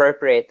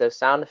appropriate those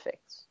sound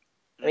effects.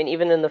 I mean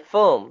even in the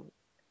film,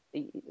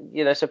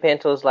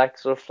 Serpentor's like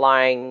sort of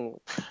flying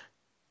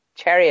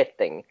chariot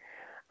thing.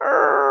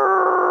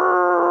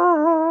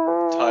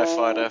 TIE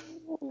Fighter.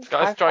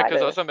 Sky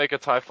Strikers also make a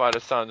TIE Fighter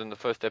sound in the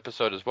first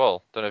episode as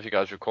well. Don't know if you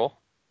guys recall.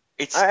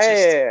 It's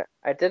just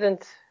I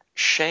didn't.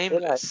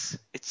 shameless.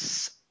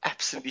 It's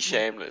absolutely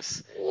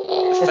shameless.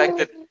 The fact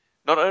that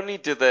not only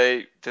did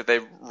they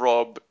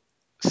rob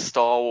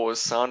Star Wars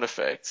sound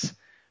effects,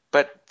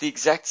 but the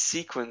exact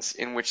sequence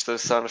in which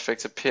those sound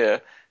effects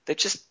appear, they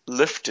just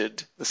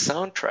lifted the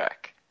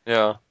soundtrack.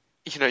 Yeah.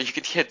 You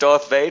can hear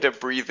Darth Vader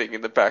breathing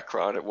in the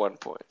background at one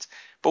point.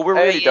 But we're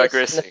really Yes,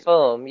 digressing. in the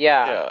film,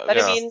 yeah. Yeah, But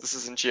yeah. I mean, this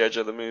isn't G.I.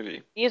 Joe the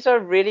movie. these are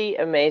really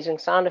amazing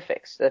sound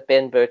effects that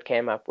Ben Burt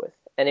came up with.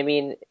 And I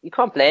mean, you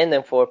can't blame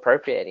them for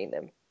appropriating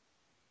them.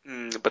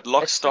 But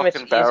lock, It's so stock, much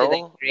and easier than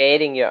barrel.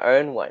 creating your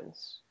own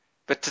ones.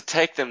 But to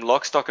take them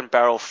lock, stock, and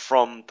barrel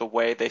from the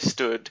way they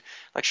stood,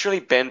 like surely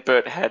Ben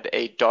Burt had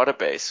a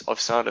database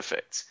of sound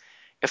effects.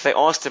 If they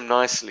asked him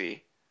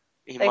nicely,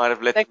 he might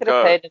have let They them could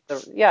have go. paid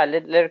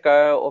let it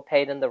go, or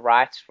paid them the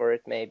rights for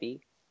it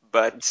maybe.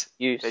 But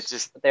Use. they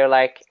just, But they're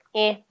like,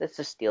 let's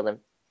just steal them.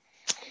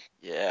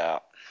 yeah.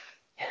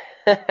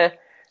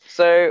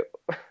 So,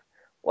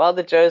 while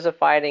the Joes are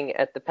fighting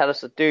at the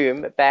Palace of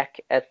Doom, back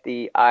at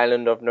the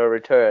Island of No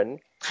Return.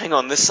 Hang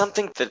on, there's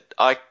something that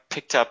I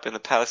picked up in the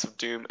Palace of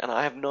Doom, and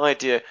I have no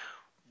idea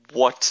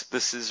what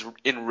this is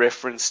in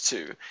reference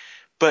to.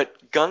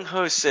 But Gung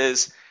Ho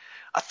says,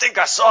 I think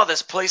I saw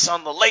this place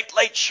on the Late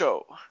Late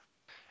Show.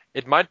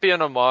 It might be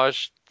an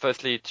homage,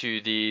 firstly,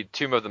 to the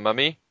Tomb of the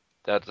Mummy,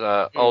 that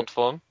old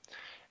film.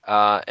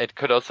 It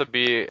could also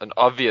be an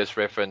obvious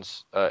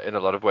reference in a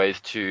lot of ways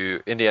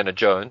to Indiana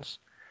Jones.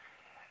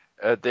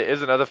 there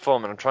is another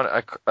film, and I'm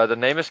trying to. The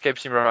name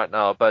escapes me right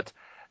now, but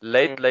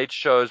late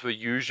shows were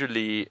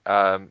usually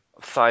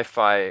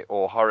sci-fi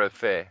or horror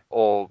fare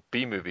or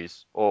B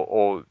movies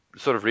or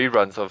sort of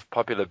reruns of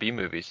popular B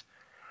movies.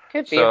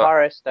 Could be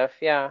horror stuff,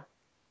 yeah.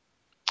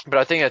 But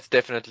I think that's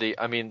definitely,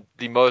 I mean,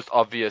 the most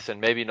obvious,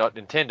 and maybe not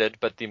intended,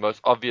 but the most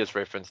obvious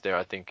reference there,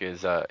 I think,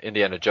 is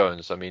Indiana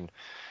Jones. I mean,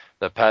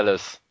 the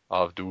Palace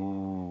of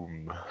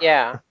Doom.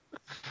 Yeah,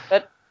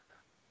 but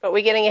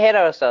we're getting ahead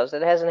of ourselves.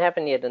 It hasn't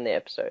happened yet in the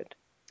episode.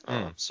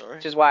 Oh, sorry.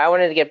 Which is why I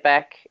wanted to get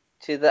back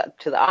to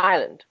the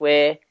island,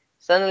 where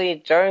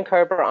suddenly Joe and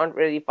Cobra aren't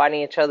really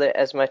fighting each other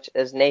as much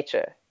as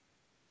nature,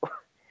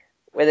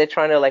 where they're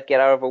trying to like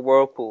get out of a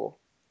whirlpool.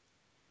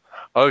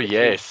 Oh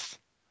yes.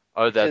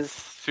 That's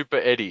Super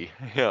Eddie.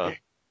 Yeah.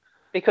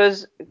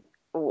 Because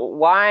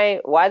why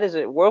there's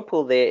a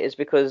whirlpool there is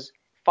because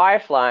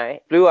Firefly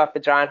blew up a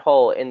giant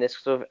hole in this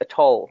sort of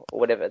atoll or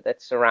whatever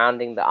that's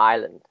surrounding the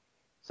island,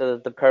 so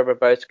that the Cobra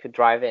boats could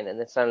drive in, and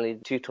then suddenly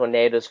two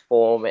tornadoes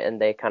form and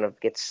they kind of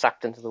get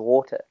sucked into the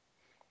water.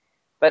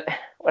 But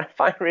what I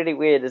find really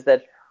weird is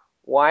that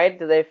why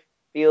do they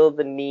feel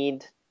the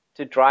need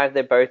to drive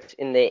their boats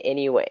in there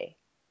anyway?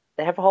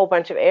 They have a whole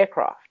bunch of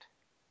aircraft.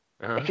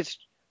 They could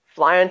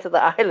fly onto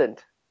the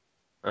island.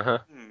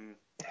 Are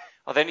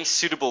there any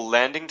suitable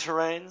landing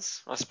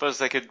terrains? I suppose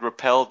they could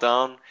rappel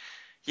down.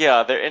 Yeah,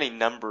 are there any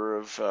number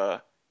of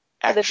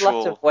actual There's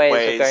lots of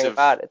ways of going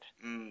about it.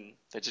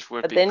 They just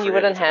weren't But being then you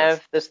wouldn't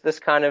creative have this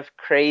kind of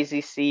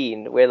crazy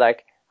scene where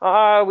like,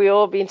 we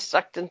all been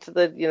sucked into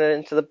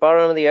the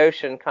bottom of the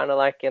ocean, kind of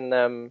like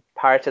in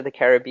Pirates of the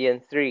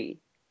Caribbean 3.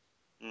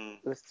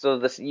 With sort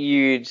of this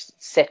huge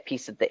set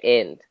piece at the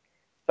end.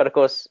 But of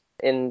course,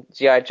 in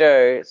G.I.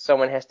 Joe,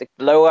 someone has to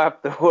blow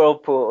up the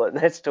whirlpool, and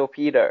that's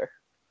Torpedo.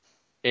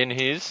 In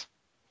his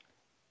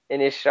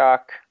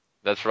shark.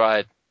 That's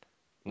right.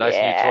 Nice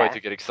new toy to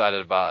get excited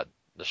about.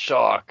 The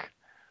shark.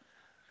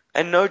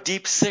 And no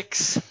Deep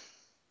Six.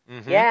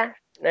 Yeah,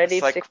 no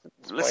Deep Six.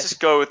 Let's just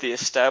go with the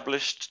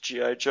established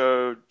G.I.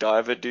 Joe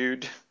diver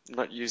dude,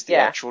 not use the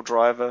actual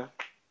driver.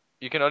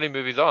 You can only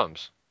move his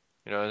arms.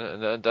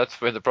 And that's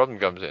where the problem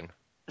comes in.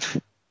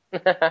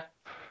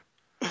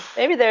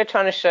 Maybe they're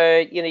trying to show,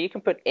 you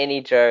can put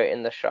any Joe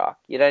in the shark.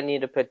 You don't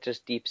need to put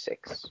just Deep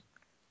Six.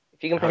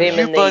 If you can put him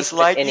in there, Buzz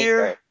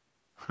Lightyear?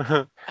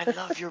 I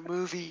love your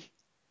movie.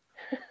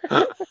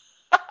 The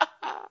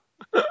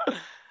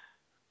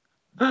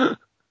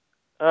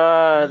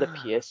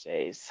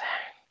PSAs.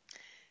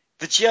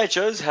 The G.I.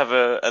 Joes have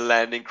a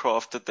landing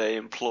craft that they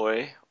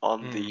employ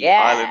on the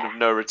island of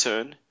no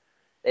return.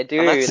 They do.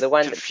 And that's the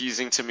one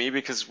confusing to me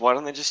because why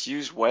don't they just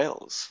use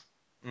whales?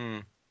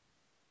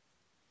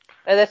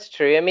 Oh, that's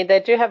true. I mean, they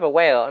do have a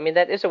whale. I mean,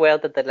 that is a whale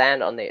that they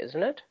land on there,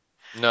 isn't it?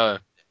 No.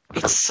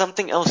 It's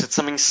something else. It's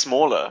something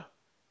smaller.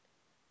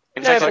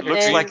 In fact, it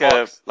looks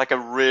like a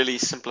really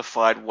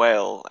simplified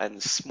whale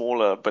and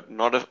smaller, but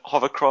not a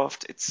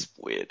hovercraft. It's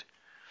weird.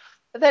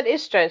 But that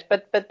is strange.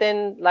 But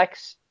then, like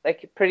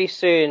pretty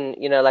soon,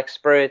 like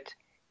Spirit,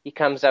 he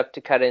comes up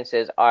to Cutter and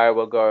says, "I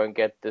will go and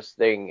get this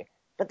thing."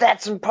 But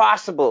that's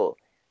impossible.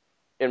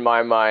 In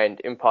my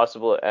mind,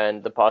 impossible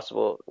and the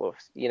possible. Well,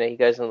 he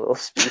goes in a little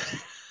speech.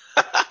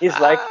 He's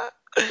like,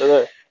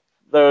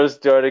 "Those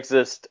don't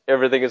exist.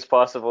 Everything is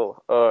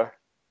possible." Or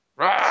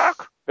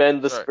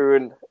bend the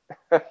spoon.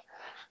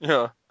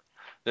 Yeah.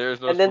 There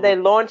is no. And then they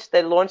launched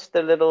the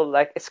little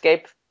like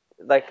escape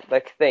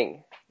like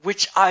thing,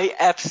 which I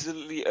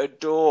absolutely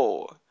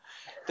adore.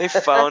 They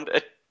found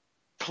a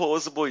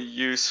plausible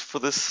use for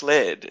the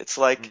sled. It's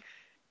like,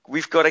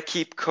 we've got to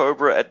keep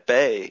Cobra at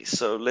bay,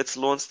 so let's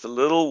launch the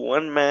little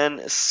one-man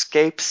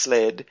escape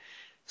sled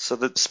so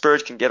that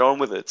Spirit can get on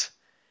with it.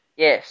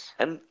 Yes.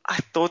 And I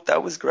thought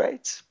that was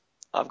great.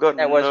 I've got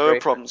no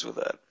problems with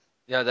that.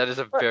 Yeah, that is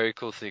a very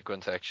cool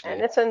sequence, actually.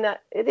 And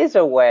it is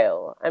a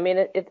whale. I mean,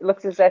 it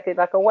looks exactly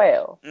like a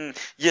whale.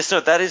 Yes, no,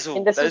 that is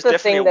and this is definitely the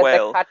thing a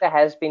whale. that the cutter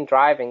has been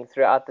driving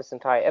throughout this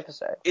entire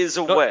episode. Is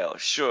a whale,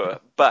 sure.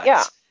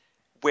 But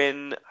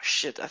when,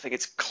 I think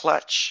it's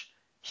Clutch,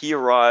 he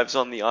arrives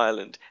on the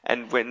island,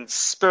 and when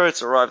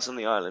Spirits arrives on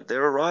the island,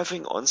 they're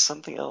arriving on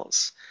something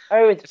else.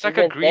 Oh, it's like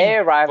a green they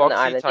arrive on the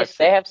island. Yes,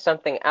 they have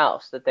something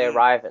else that they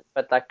arrive in.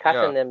 But like Cut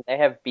and them, they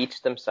have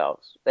beached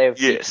themselves. They have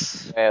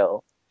beached the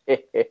whale.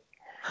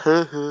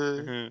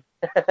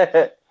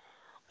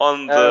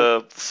 On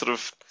the sort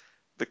of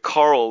the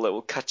coral that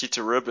will cut you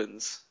to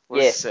ribbons.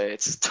 Let's say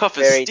it's tough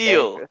as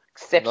steel. Dangerous.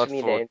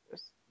 Exceptionally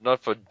dangerous.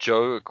 Not for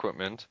Joe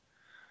equipment.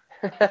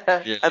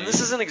 And this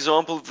is an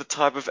example of the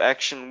type of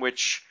action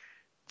which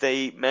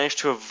they managed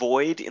to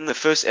avoid in the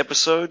first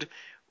episode,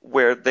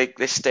 where they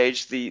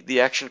staged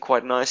the action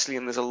quite nicely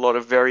and there's a lot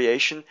of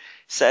variation.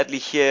 Sadly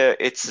here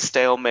it's a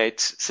stalemate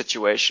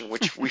situation,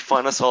 which we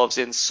find ourselves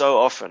in so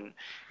often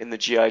in the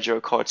G.I.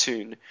 Joe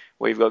cartoon,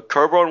 where you've got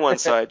Cobra on one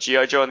side,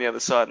 G.I. Joe on the other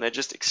side, and they're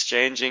just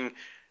exchanging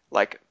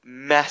like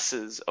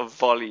masses of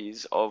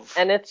volleys of laser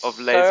fire. And it's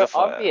so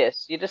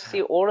obvious. You just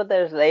see all of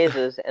those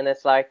lasers and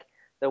it's like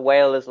the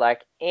whale is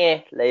like,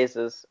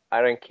 lasers,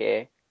 I don't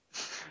care.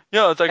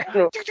 Yeah, it's like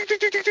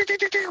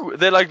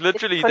they're like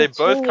literally they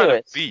both kind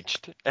of continuous.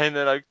 beached, and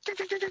they're like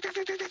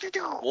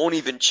Won't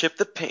even chip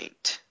the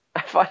paint.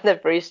 I find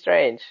that very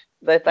strange.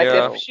 That like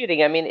Yeah. they're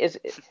shooting. I mean,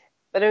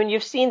 but I mean,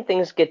 you've seen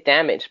things get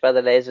damaged by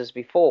the lasers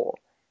before.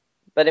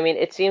 But I mean,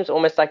 it seems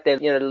almost like they,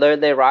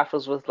 load their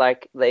rifles with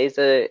like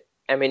laser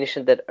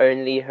ammunition that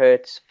only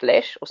hurts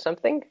flesh or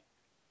something,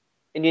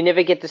 and you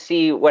never get to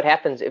see what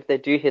happens if they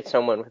do hit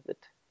someone with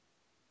it.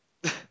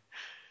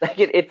 Like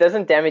it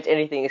doesn't damage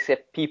anything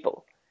except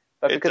people.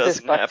 But It because it's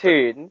doesn't happen.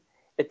 cartoon,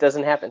 it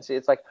doesn't happen. So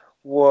it's like,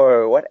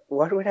 whoa,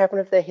 what would happen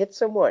if they hit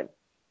someone?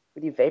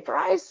 Would he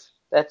vaporize?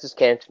 That just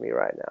came to me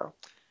right now.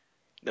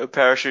 No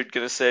parachute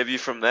gonna save you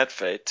from that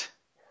fate.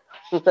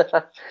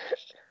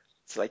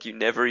 It's like you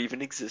never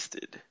even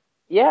existed.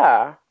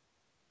 Yeah,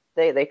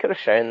 they could have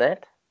shown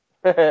that.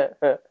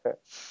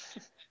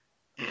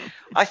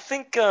 I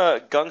think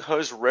Gung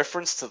Ho's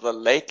reference to the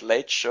Late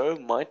Late Show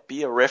might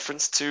be a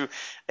reference to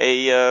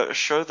a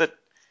show that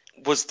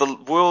was the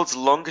world's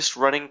longest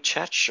running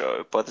chat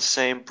show by the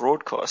same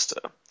broadcaster,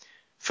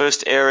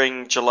 first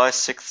airing July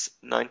 6th,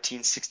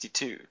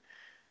 1962.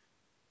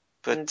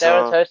 But And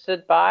that was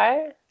hosted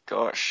by?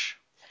 gosh,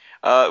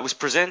 it was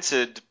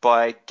presented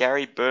by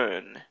Gary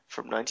Byrne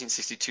from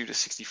 1962 to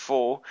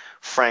 64,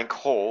 Frank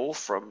Hall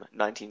from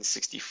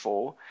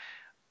 1964,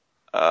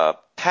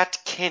 Pat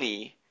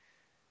Kenny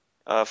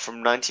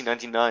from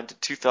 1999 to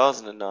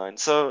 2009.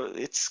 So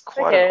it's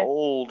quite an Okay.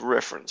 old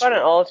reference. Quite an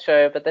Really. old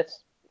show, but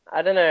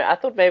I don't know. I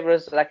thought maybe it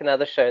was like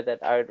another show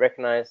that I would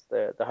recognize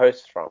the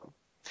host from.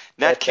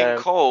 Nat But, King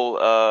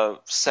Cole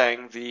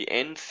sang the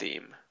end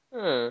theme,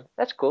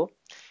 that's cool.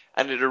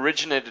 and it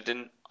originated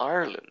in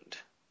Ireland,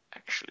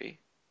 actually.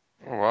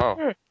 oh wow.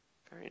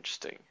 Very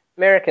interesting.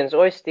 Americans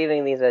always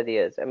stealing these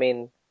ideas. I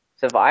mean,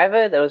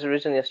 Survivor, that was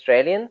originally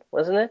Australian,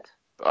 wasn't it?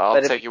 I'll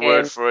But it take your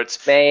word became for it.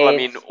 made. Well, I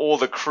mean, all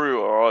the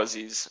crew are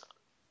Aussies,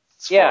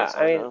 as far Yeah, as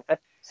I I mean, know.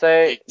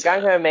 so Big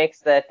Gung time. Ho makes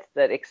that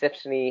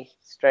exceptionally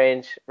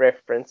strange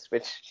reference,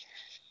 which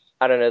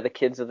I don't know the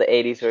kids of the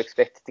 80s were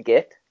expected to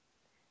get.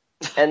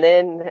 And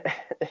then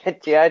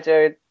G.I.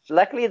 Joe,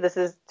 luckily this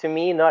is to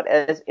me not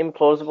as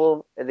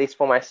implausible, at least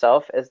for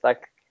myself, as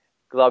like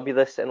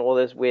Globulus and all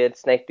those weird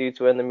snake dudes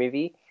were in the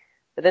movie.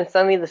 But then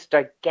suddenly this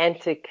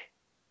gigantic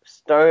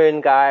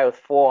stone guy with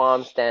 4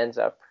 arms stands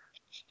up,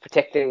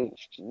 protecting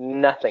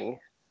nothing.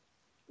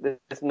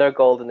 There's no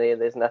gold in there,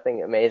 there's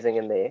nothing amazing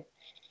in there.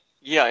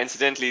 Yeah,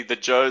 incidentally, the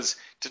Joes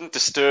didn't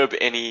disturb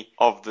any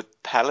of the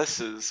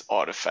palace's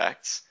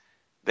artifacts.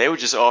 They were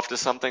just after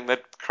something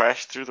that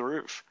crashed through the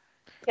roof.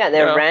 Yeah, and they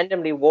Yeah.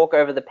 randomly walk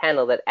over the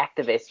panel that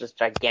activates this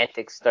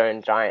gigantic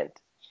stone giant.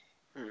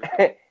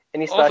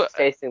 And he starts Also,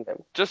 chasing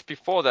them. just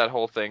before that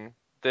whole thing,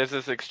 there's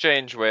this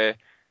exchange where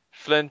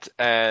Flint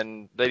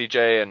and Lady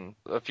J and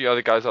a few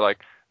other guys are like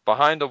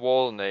behind a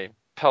wall and they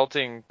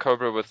pelting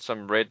Cobra with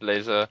some red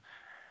laser.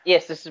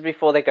 Yes, this is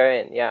before they go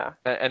in, yeah.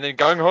 And then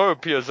Gung Ho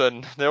appears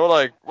and they were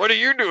like, "What are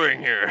you doing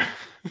here?"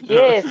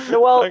 Yes,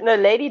 Like, no,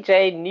 Lady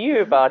J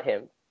knew about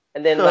him.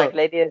 And then, like,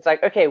 Lady is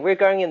like, okay, we're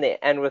going in there,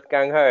 and with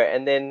Gung Ho.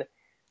 And then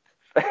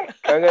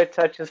Gung Ho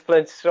touches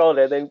Flint's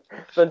shoulder, then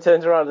Flint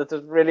turns around with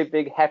this really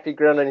big happy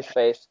grin on his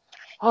face.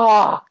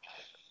 Ah,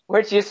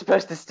 weren't you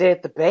supposed to stay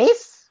at the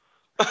base?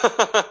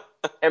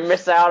 And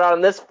miss out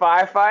on this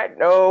firefight?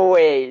 No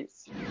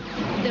ways.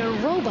 Their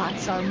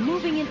robots are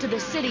moving into the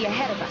city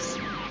ahead of us.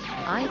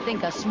 I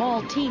think a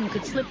small team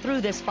could slip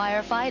through this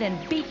firefight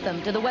and beat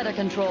them to the weather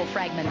control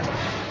fragment.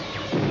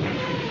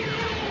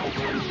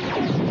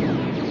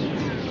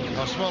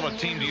 How small a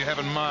team do you have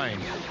in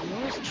mind?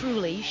 Yours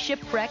truly,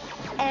 Shipwreck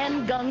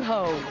and Gung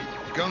Ho.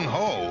 Gung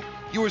Ho?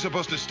 You were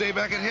supposed to stay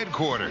back at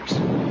headquarters.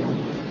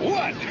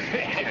 What?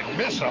 And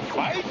miss a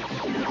fight?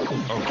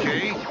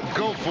 Okay,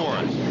 go for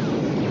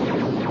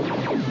it.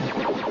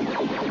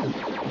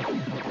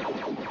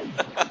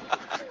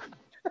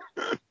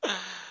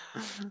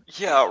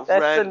 Yeah,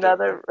 That's random.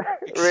 another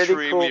really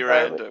Extremely cool moment.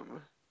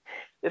 random.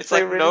 It's a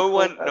like really no cool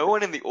one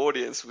moment. in the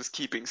audience was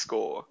keeping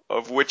score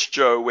of which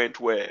Joe went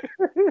where.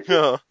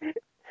 yeah.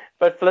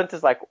 But Flint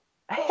is like,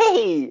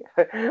 hey,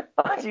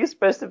 aren't you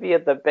supposed to be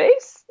at the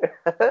base?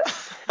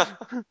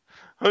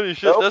 Holy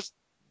shit, Nope.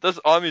 this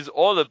army's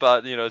all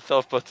about,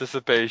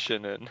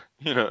 self-participation and,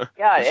 Yeah,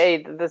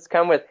 hey, this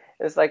come with.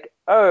 It's like,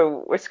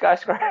 oh, which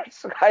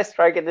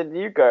skyscraper did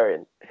you go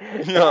in?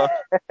 yeah.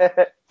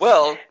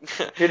 Well,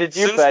 Who did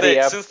you since buddy they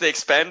up? since they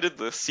expanded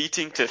the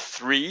seating to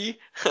 3,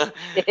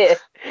 Yeah.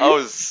 I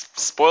was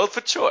spoiled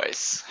for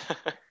choice.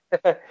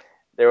 There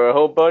were a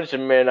whole bunch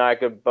of men I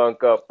could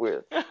bunk up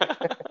with.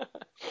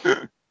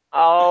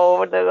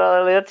 Oh, the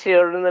little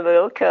children, the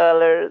little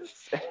colors.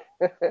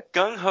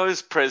 Gung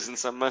Ho's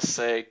presence, I must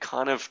say,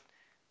 kind of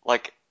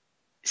like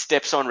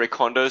steps on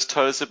Rekondo's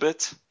toes a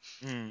bit.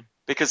 Mm.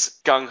 Because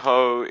Gung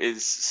Ho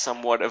is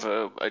somewhat of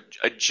a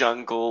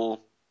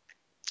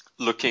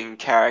jungle-looking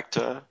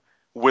character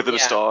with a Yeah.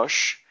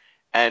 moustache,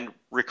 and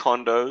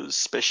Rekondo's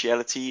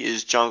speciality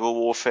is jungle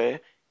warfare.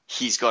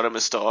 He's got a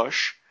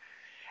moustache,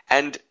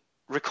 and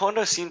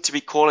Rekondo seemed to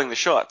be calling the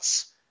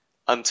shots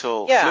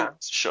until Yeah.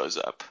 Flint shows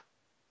up.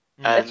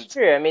 And, That's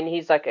true. I mean,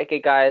 he's like, okay,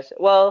 guys.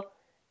 Well,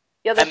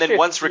 yeah, that's and then true.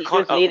 once He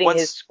was leading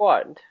his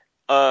squad.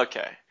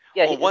 okay.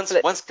 Yeah, Well, once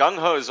Gung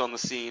Ho is on the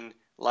scene,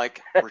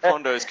 like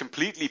Rikondo is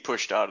completely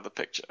pushed out of the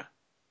picture.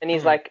 And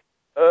he's like,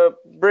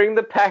 bring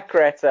the pack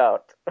rats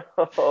out.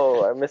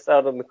 Oh, I missed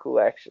out on the cool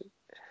action.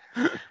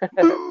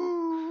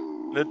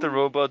 Let the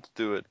robots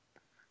do it.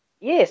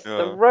 Yes,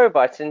 the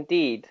robots,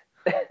 indeed.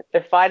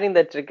 They're fighting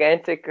the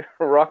gigantic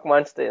rock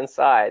monster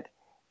inside.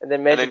 And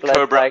then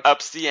Cobra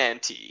ups the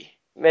ante.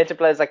 Major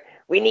Blood's like,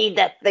 we need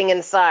that thing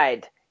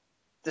inside.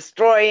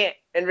 Destroy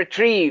and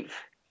retrieve.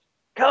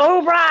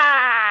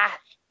 Cobra!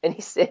 And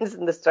he sends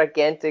in this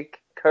gigantic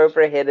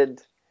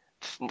cobra-headed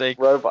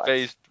robot.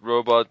 Snake-faced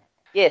robot.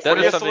 Yes. What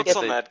are your thoughts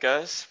on that,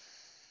 guys?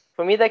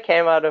 For me, that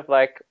came out of,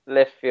 like,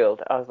 left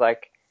field. I was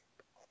like,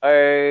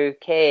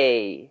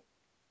 okay,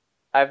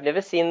 I've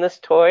never seen this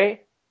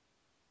toy.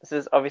 This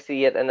is obviously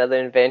yet another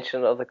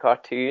invention of the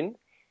cartoon.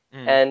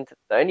 And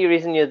the only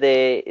reason you're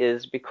there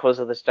is because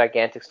of this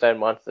gigantic stone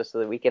monster so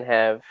that we can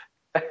have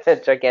a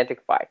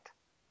gigantic fight.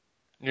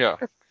 Yeah.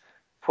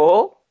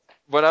 Paul?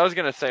 What I was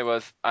going to say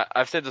was,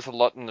 I've said this a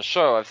lot in the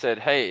show. I've said,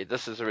 hey,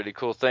 this is a really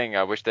cool thing.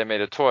 I wish they made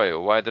a toy.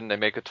 Or why didn't they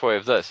make a toy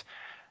of this?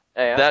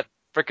 Oh, yeah? That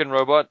frickin'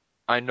 robot,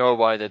 I know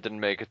why they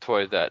didn't make a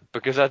toy of that.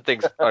 Because that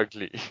thing's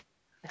ugly.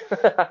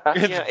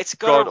 It's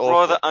got a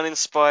rather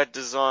uninspired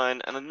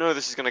design. And I know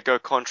this is going to go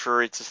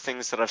contrary to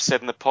things that I've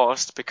said in the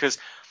past. Because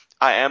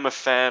I am a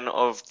fan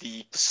of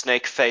the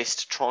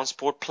snake-faced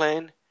transport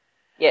plane.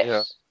 Yes.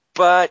 Yeah.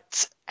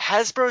 But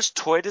Hasbro's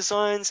toy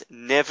designs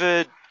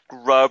never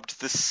rubbed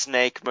the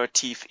snake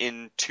motif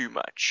in too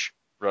much.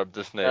 Rub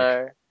the snake.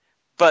 No.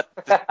 But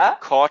the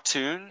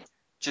cartoon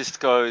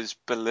just goes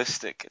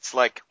ballistic. It's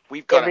like,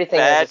 we've got Everything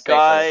a has a bad snake on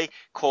guy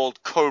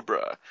called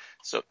Cobra.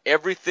 So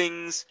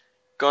everything's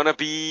gonna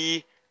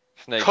be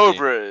Snake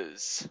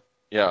Cobras.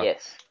 Yeah.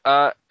 Yes.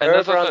 And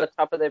Cobra on the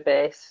top of their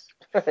base.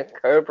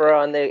 Cobra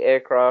on their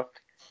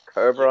aircraft.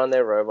 Cobra on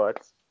their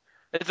robots.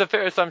 It's a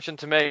fair assumption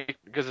to make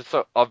because it's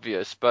so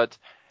obvious, but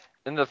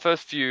in the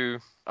first few,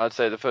 I'd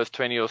say the first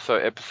 20 or so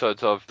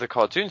episodes of the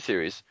cartoon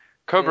series,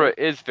 Cobra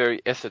is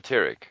very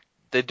esoteric.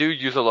 They do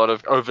use a lot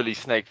of overly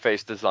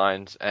snake-faced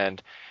designs,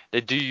 and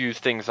they do use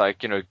things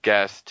like,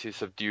 gas to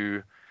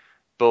subdue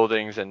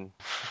buildings, and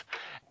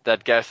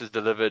that gas is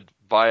delivered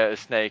via a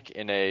snake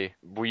in a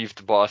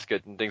weaved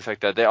basket and things like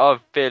that. They are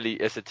fairly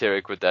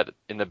esoteric with that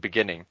in the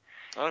beginning.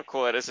 I don't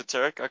call that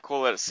esoteric. I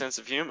call that a sense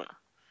of humor.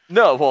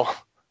 No, well...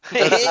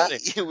 Hey,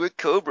 we're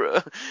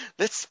Cobra.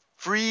 Let's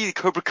free the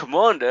Cobra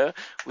Commander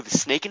with a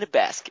snake in a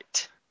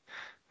basket.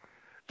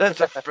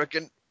 That's a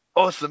freaking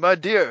awesome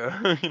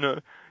idea.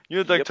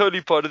 You're like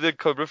totally part of the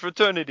Cobra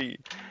fraternity.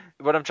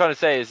 What I'm trying to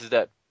say is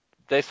that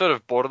they sort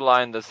of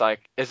borderline this like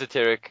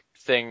esoteric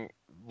thing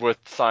with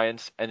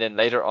science, and then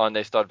later on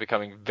they start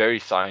becoming very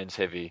science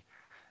heavy.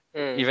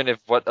 Even if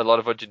what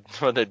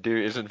they do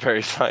isn't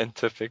very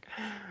scientific,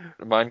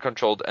 mind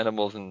controlled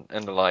animals and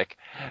the like.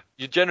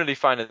 You generally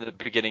find at the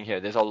beginning here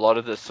there's a lot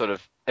of this sort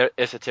of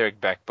esoteric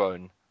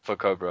backbone for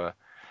Cobra,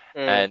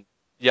 and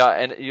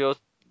you'll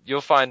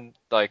find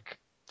like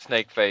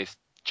snake-faced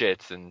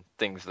jets and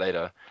things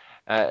later,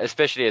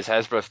 especially as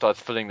Hasbro starts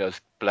filling those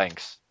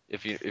blanks.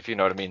 If you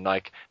know what I mean,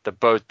 like the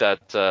boat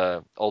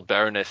that old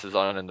Baroness is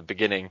on in the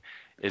beginning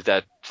is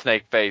that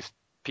snake-faced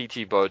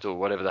PT boat or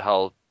whatever the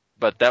hell.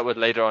 But that would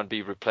later on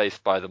be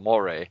replaced by the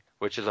Moray,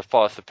 which is a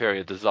far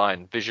superior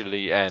design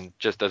visually and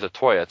just as a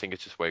toy. I think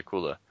it's just way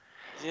cooler.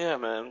 Yeah,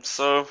 man.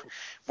 So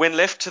when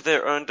left to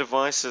their own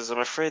devices, I'm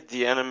afraid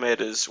the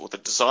animators or the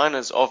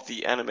designers of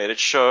the animated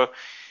show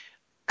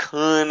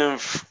kind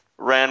of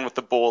ran with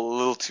the ball a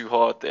little too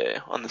hard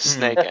there on the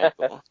snake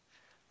angle.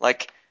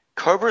 Like,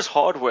 Cobra's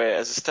hardware,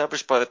 as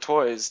established by the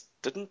toys,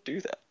 didn't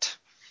do that.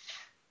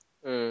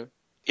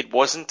 It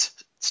wasn't,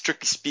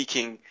 strictly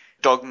speaking,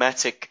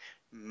 dogmatic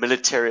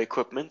military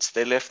equipment.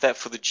 They left that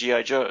for the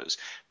G.I. Joes.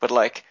 But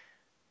like,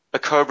 a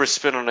Cobra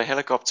spin on a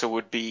helicopter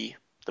would be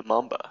the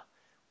Mamba.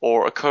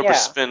 Or a Cobra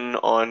spin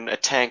on a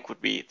tank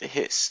would be the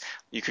Hiss.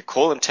 You could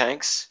call them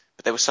tanks,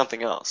 but they were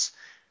something else.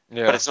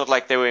 Yeah. But it's not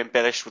like they were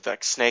embellished with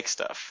like snake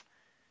stuff.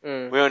 We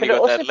only Could it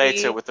got that also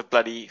later with the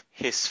bloody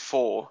Hiss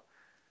 4.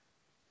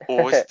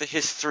 Or was it the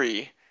Hiss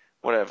 3?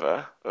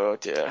 Whatever. Oh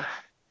dear.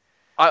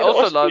 I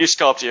also love New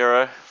Sculpt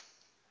era.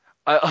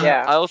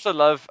 I also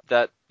love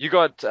that you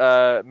got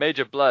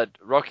Major Blood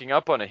rocking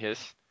up on a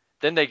Hiss.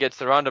 Then they get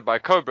surrounded by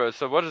Cobra.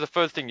 So what is the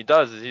first thing he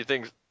does is he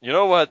thinks, you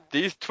know what?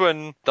 These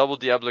twin double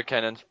Diablo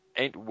cannons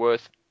ain't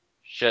worth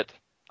shit.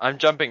 I'm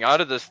jumping out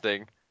of this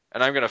thing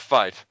and I'm gonna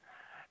fight.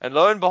 And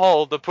lo and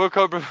behold, the poor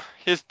Cobra,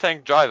 his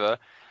tank driver,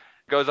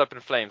 goes up in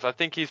flames. I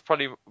think he's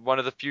probably one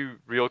of the few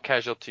real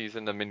casualties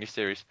in the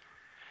miniseries.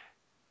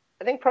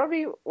 I think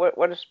probably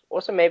what is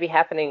also maybe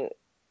happening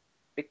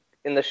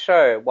in the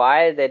show,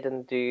 why they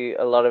didn't do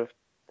a lot of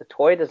the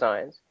toy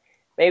designs,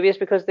 maybe it's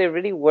because there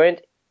really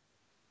weren't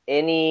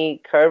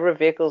any Cobra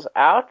vehicles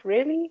out,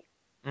 really.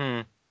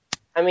 I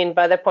mean,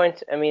 by that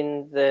point,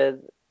 there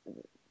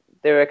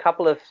were a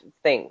couple of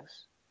things,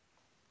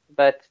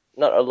 but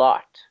not a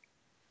lot.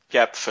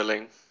 Gap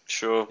filling.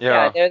 Sure.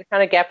 Yeah, Yeah. they're the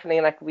kind of gap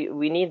filling. Like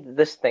we need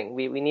this thing.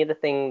 We need a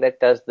thing that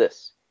does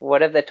this.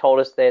 Whatever they told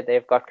us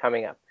they've got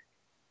coming up.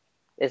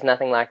 There's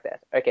nothing like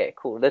that. Okay,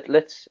 cool.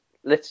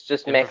 Let's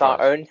just make our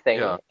Improvise. own thing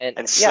Yeah. And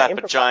yeah, slap a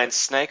improvise. giant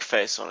snake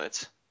face on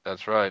it.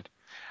 That's right.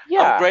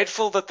 Yeah. I'm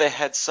grateful that they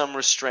had some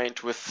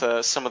restraint with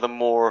some of the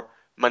more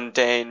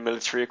mundane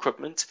military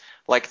equipment.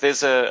 Like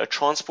there's a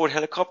transport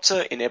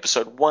helicopter in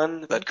episode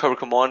 1 that Cobra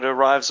Commander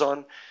arrives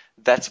on.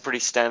 That's a pretty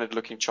standard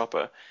looking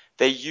chopper.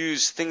 They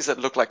use things that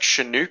look like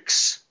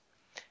Chinooks,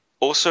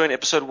 also in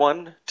episode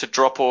 1, to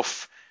drop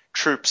off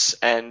troops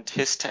and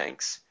his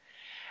tanks.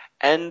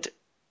 And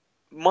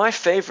my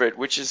favorite,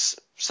 which is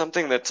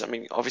something that, I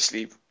mean,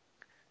 obviously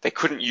they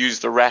couldn't use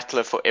the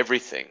Rattler for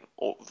everything,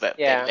 or that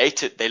Yeah.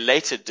 they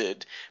later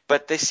did,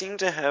 but they seem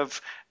to have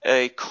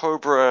a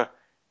Cobra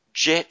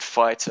jet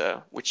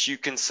fighter, which you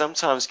can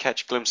sometimes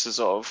catch glimpses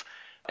of,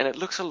 and it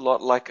looks a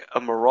lot like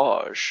a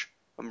Mirage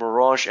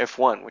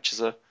F1, which is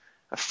a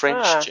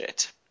French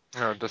jet.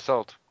 Yeah,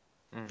 Dassault.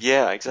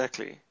 Yeah,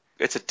 exactly.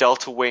 It's a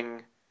Delta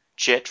Wing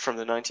jet from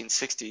the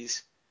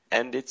 1960s,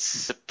 and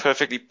it's a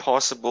perfectly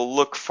passable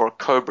look for a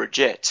Cobra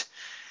jet.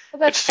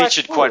 Well, It that's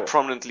featured cool. quite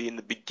prominently in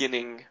the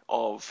beginning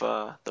of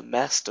the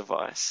MASS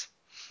device.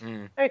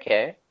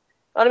 Okay.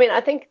 Well, I mean,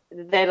 I think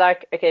they're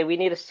like, okay, we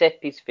need a set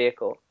piece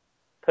vehicle.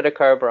 Put a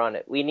Cobra on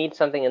it. We need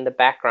something in the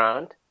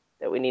background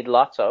that we need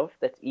lots of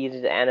that's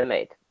easy to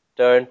animate.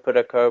 Don't put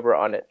a Cobra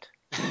on it.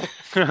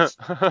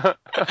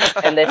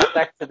 And they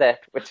stuck to that,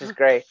 which is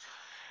great.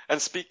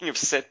 And speaking of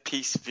set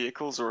piece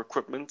vehicles or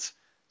equipment,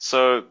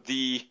 so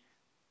the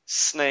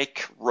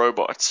Snake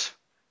robot,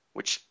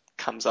 which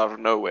comes out of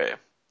nowhere.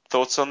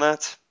 Thoughts on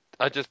that?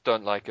 I just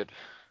don't like it.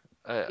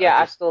 Yeah,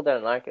 I just, still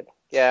don't like it.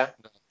 Yeah.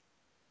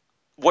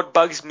 What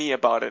bugs me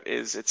about it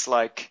is it's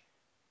like,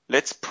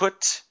 let's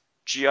put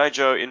G.I.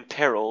 Joe in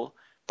peril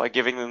by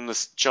giving them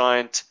this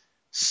giant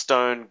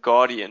stone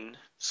guardian,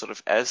 sort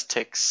of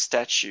Aztec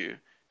statue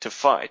to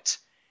fight,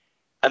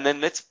 and then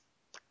let's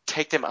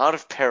take them out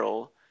of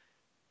peril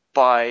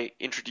by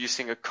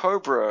introducing a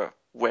Cobra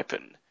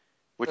weapon,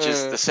 which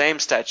is the same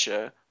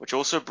stature, which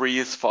also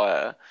breathes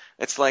fire.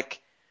 It's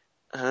like,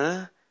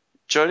 huh?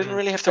 Joe didn't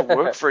really have to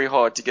work very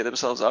hard to get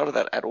themselves out of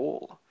that at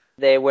all.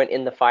 They weren't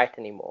in the fight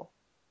anymore.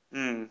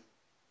 Mm.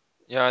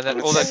 Yeah, and then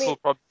Well, all that I mean- cool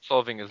problem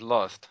solving is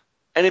lost.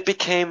 And it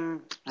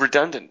became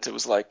redundant. It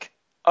was like,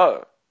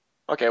 oh,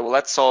 okay, well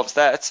that solves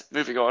that.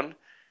 Moving on.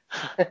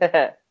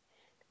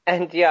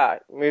 And yeah,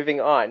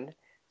 moving on.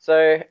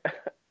 So,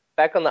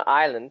 back on the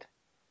island,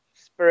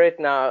 Spirit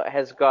now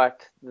has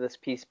got this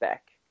piece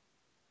back.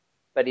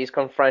 But he's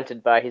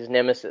confronted by his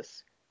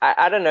nemesis.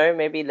 I don't know,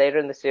 maybe later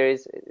in the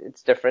series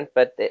it's different,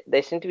 but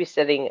they seem to be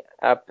setting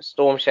up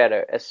Storm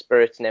Shadow as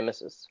Spirit's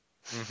nemesis.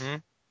 Mm-hmm.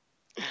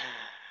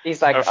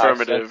 He's like,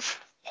 Affirmative.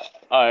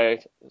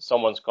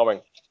 someone's coming.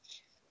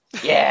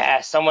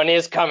 Yeah, someone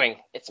is coming.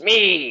 It's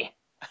me.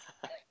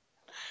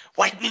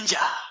 White Ninja!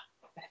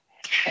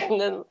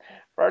 And then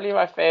probably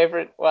my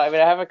favorite, well, I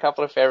mean, I have a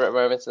couple of favorite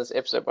moments in this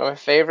episode, but my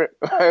favorite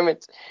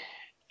moment,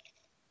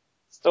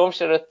 Storm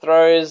Shadow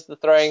throws the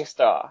throwing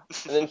star,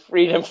 and then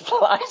Freedom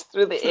flies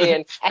through the air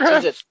and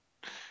catches it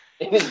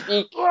in his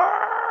beak.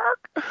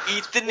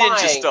 Eat the Ninja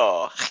Flying.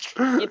 Star!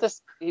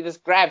 He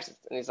just grabs it,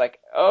 and he's like,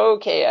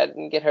 okay, I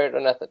didn't get hurt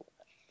or nothing.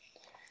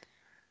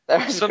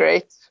 That was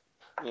great.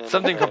 Yeah,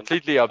 Something man.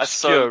 completely I so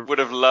obscure. would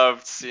have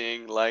loved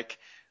seeing, like,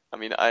 I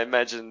mean, I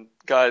imagine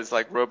guys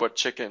like Robot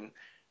Chicken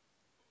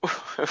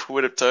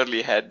would have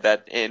totally had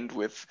that end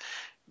with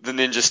the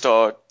Ninja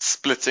Star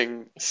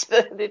splitting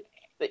the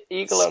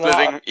eagle on half.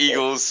 splitting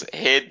Eagle's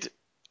head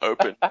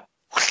open.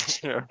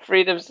 Yeah.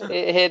 Freedom's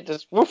head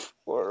just woof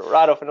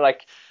right off, and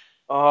like,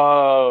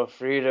 oh,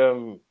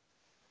 Freedom,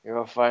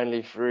 you're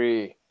finally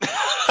free.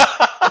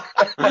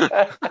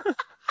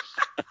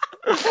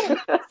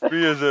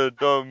 Free as a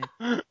dumb.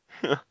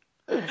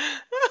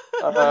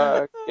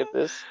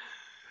 Goodness.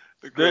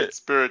 The great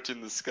spirit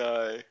in the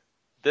sky.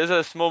 There's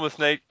a small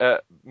mistake.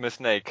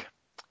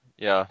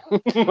 Yeah.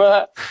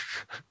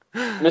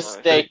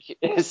 Mistake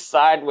is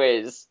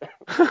sideways.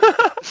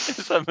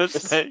 It's a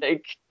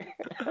mistake.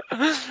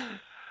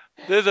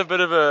 There's a bit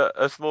of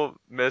a small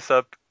mess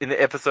up in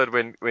the episode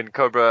when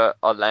Cobra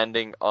are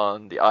landing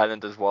on the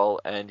island as well,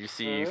 and you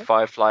see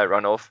Firefly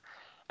run off,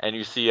 and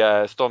you see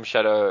Storm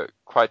Shadow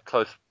quite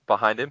close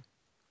behind him.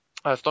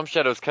 Storm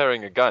Shadow is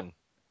carrying a gun.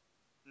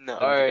 No.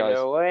 Oh,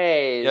 no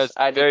ways. Yes,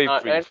 I very did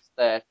not brief. notice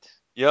that.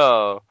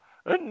 Yeah.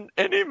 And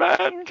any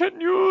man can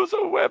use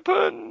a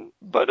weapon,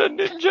 but a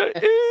ninja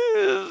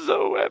is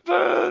a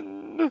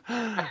weapon.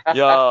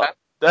 Yeah,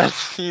 that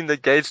scene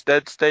negates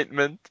that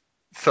statement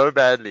so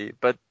badly.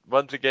 But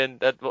once again,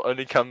 that will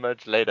only come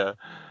much later.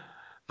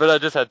 But I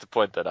just had to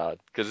point that out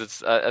because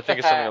it's. I think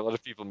it's something a lot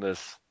of people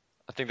miss.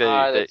 I think they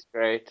That's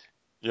great.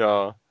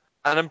 yeah.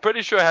 And I'm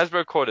pretty sure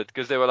Hasbro caught it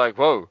because they were like,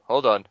 "Whoa,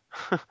 hold on."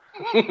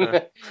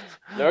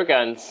 No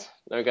guns.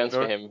 No guns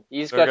for him.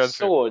 He's no got guns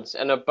for him. swords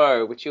and a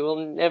bow, which he will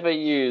never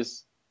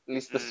use. At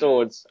least the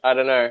swords. I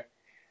don't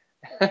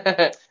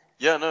know.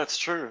 Yeah, no, it's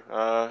true.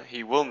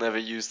 He will never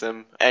use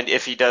them, and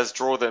if he does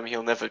draw them,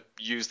 he'll never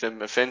use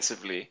them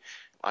offensively.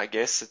 I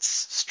guess it's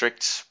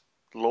strict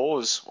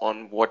laws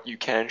on what you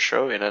can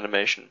show in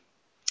animation.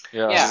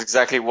 Yeah. This is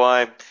exactly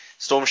why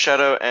Storm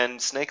Shadow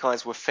and Snake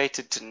Eyes were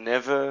fated to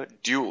never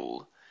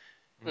duel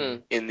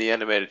in the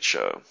animated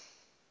show.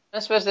 I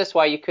suppose that's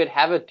why you could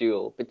have a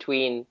duel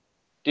between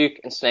Duke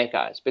and Snake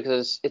Eyes,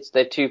 because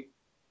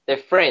they're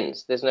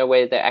friends. There's no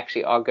way they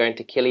actually are going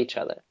to kill each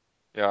other.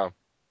 Yeah.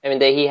 I mean,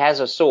 he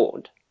has a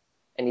sword,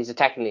 and he's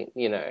attacking,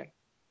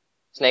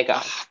 Snake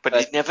Eyes. But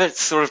he never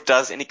sort of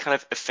does any kind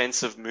of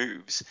offensive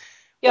moves.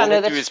 Yeah, All no,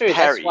 they that's do is true.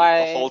 parry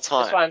the whole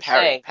time. That's why I'm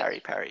parry,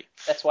 saying. parry.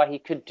 That's why he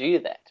could do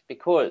that,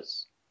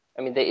 because,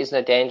 I mean, there is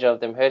no danger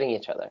of them hurting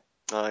each other.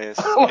 Oh, yes.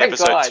 Oh my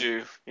Episode God.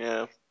 2,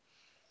 yeah.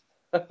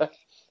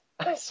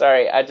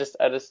 Sorry, I just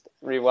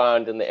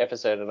rewound in the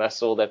episode and I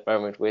saw that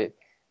moment where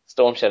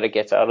Storm Shadow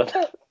gets out of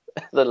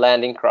the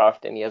landing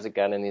craft and he has a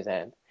gun in his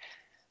hand.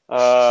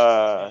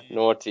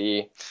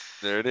 Naughty.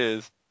 There it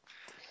is.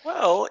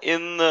 Well,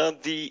 in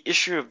the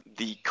issue of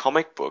the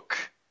comic book,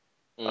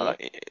 I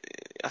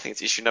think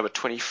it's issue number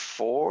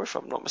 24, if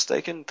I'm not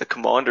mistaken, the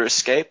commander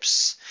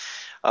escapes.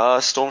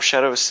 Storm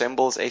Shadow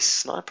assembles a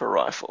sniper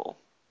rifle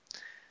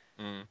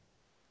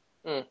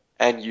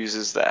and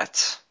uses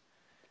that.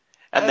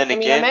 And then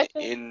again,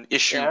 in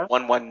issue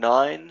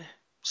 119,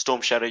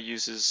 Storm Shadow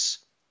uses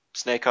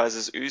Snake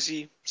Eyes'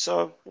 Uzi.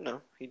 So,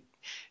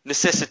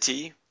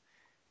 necessity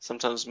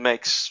sometimes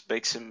makes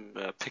him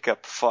pick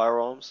up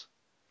firearms.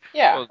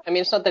 Yeah, Well, I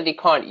mean, it's not that he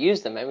can't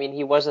use them. I mean,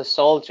 he was a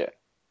soldier.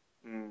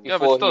 Yeah,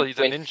 but still, he he's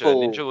a went ninja. A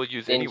full ninja will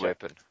use any ninja.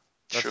 weapon.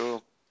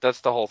 Sure.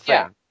 That's the whole thing.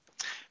 Yeah.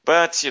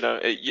 But,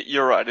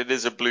 you're right, it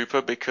is a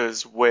blooper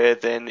because where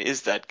then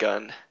is that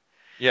gun?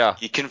 Yeah.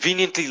 He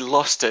conveniently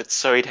lost it,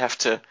 so he'd have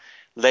to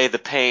lay the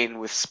pain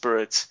with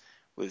spirit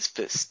with his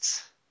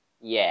fists.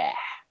 Yeah,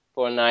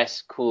 for a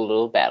nice, cool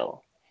little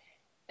battle.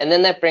 And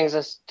then that brings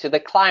us to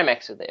the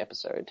climax of the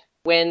episode.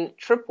 When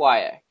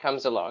Tripwire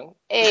comes along.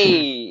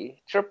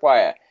 Hey,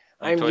 Tripwire,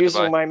 I'm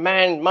using my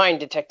mine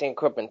detecting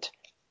equipment.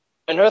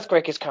 An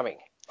earthquake is coming.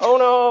 Oh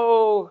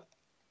no!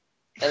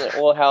 And then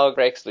all hell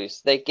breaks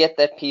loose. They get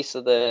that piece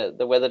of the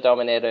Weather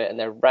Dominator and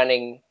they're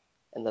running,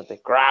 and then the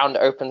ground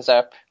opens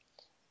up,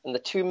 and the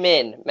two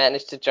men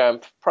manage to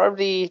jump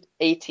probably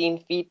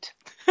 18 feet.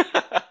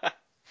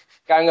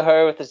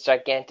 Gung-Ho with his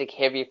gigantic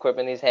heavy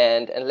equipment in his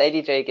hand, and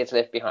Lady J gets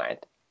left behind.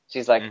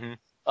 She's like,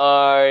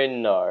 oh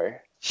no.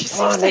 She Come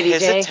seems on, to Lady J.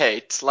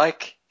 hesitate.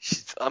 Like, she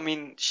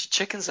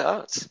chickens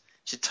out.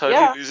 She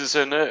totally loses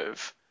her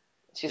nerve.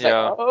 She's like,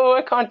 oh,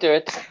 I can't do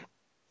it.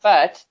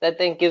 But that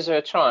then gives her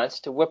a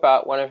chance to whip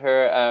out one of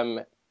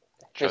her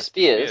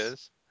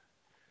spears.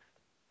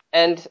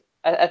 And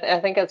I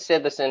think I'd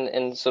said this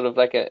in sort of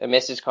like a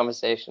message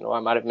conversation, or I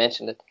might have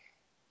mentioned it.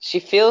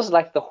 She feels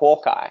like the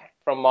Hawkeye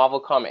from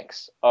Marvel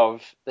Comics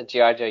of the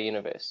G.I. Joe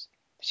universe.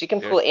 She can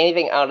pull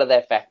anything out of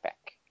that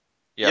backpack.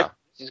 Yeah. Yep.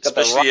 She's got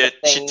Especially the a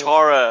rocket thing.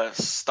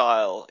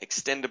 Chitara-style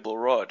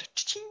extendable rod.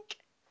 Chink.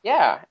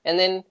 Yeah, and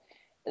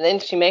then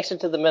she makes it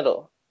to the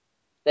middle.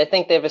 They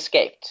think they've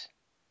escaped.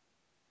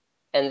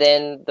 And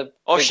then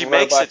she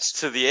makes it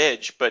to the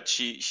edge, but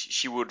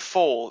she would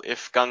fall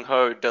if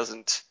Gung-Ho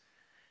doesn't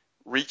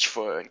reach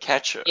for her and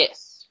catch her.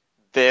 Yes.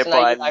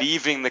 Thereby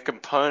leaving the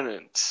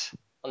component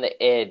on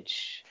the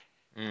edge.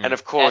 And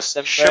of course,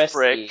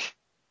 Shipwreck,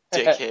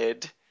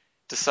 dickhead,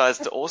 decides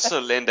to also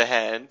lend a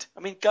hand.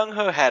 I mean,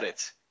 Gung-Ho had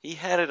it. He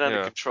had it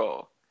under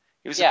control.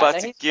 He was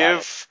about to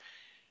give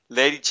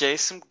Lady J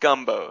some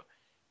gumbo.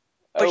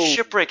 But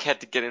Shipwreck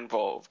had to get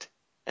involved.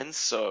 And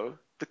so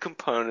the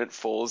component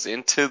falls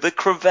into the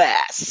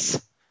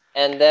crevasse.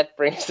 And that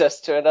brings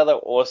us to another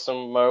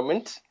awesome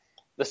moment.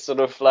 The sort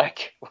of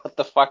like, what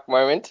the fuck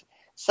moment.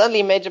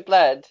 Suddenly Major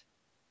Blood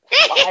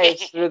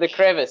fires through the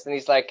crevice and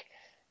he's like,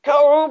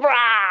 Cobra!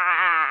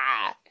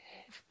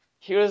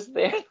 He was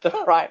there at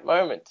the right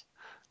moment.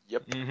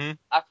 Yep. Mm-hmm.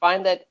 I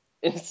find that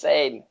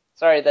insane.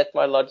 Sorry, that's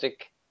my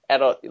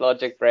adult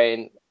logic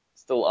brain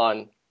still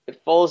on.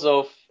 It falls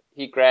off.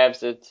 He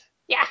grabs it.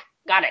 Yeah,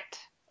 got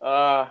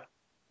it.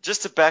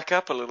 Just to back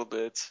up a little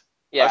bit,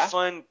 I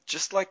find,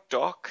 just like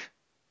Doc,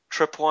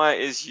 Tripwire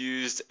is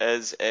used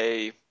as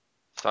a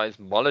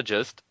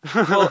seismologist.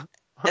 Well,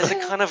 as a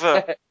kind of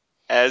a,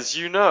 as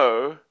you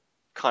know,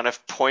 kind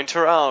of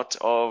pointer out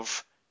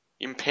of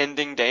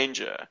impending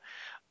danger.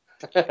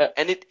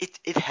 And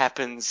it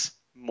happens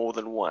more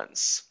than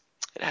once.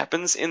 It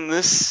happens in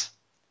this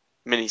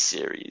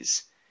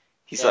miniseries.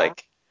 He's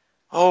like,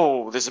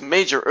 oh, there's a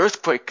major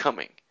earthquake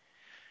coming.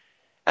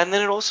 And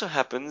then it also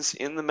happens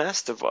in the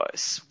Mass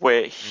Device,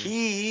 where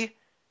he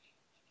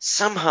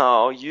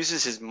somehow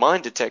uses his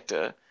mind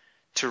detector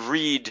to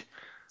read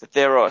that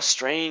there are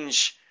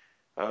strange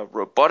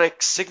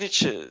robotic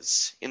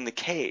signatures in the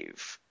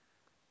cave.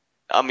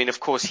 I mean, of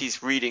course,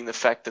 he's reading the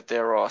fact that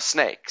there are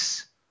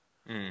snakes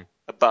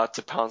about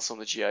to pounce on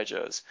the G.I.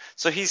 Joes.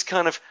 So he's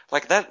kind of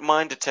like, that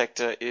mind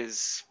detector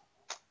it's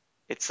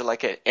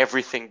like an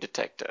everything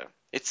detector.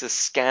 It's a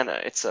scanner.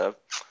 It's a,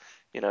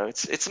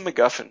 it's a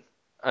MacGuffin.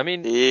 I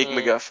mean, big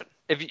MacGuffin.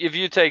 if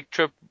you take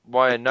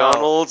Tripwire now,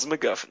 Donald's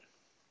MacGuffin.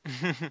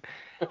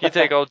 if you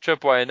take old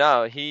Tripwire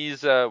now,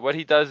 he's what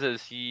he does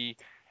is he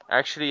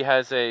actually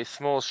has a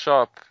small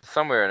shop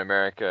somewhere in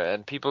America,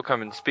 and people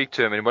come and speak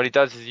to him. And what he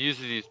does is he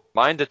uses his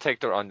mind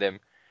detector on them,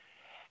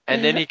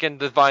 and then he can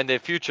divine their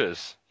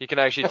futures. He can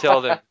actually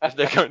tell them if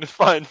they're going to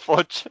find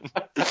fortune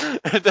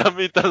and they'll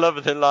meet the love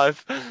of their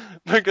life,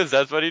 because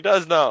that's what he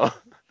does now.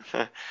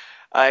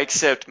 I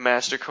accept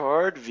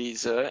MasterCard,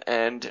 Visa,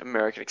 and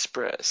American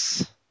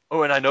Express.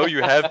 Oh, and I know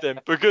you have them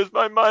because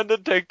my mind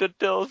detector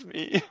tells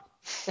me.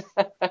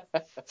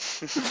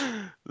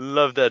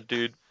 Love that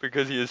dude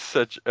because he is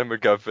such a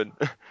MacGuffin.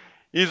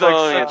 He's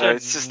like such a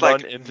it's just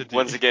non-entity. like,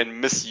 once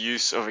again,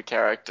 misuse of a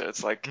character.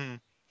 It's like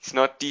he's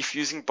not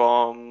defusing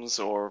bombs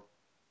or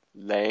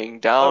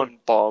laying down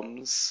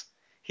bombs.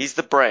 He's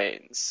the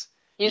brains.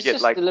 He's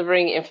just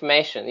delivering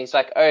information. He's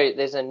like, oh,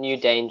 there's a new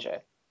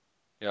danger.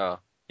 Yeah,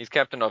 he's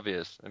Captain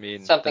Obvious. I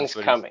mean, something's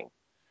coming.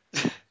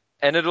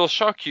 And it'll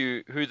shock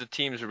you who the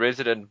team's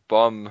resident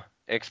bomb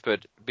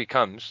expert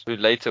becomes, who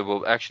later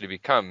will actually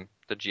become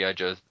the G.I.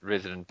 Joe's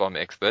resident bomb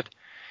expert.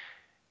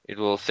 It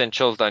will send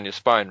chills down your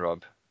spine,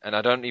 Rob. And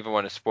I don't even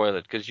want to spoil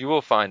it, because you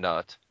will find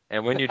out.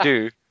 And when you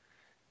do,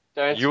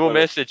 you will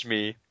message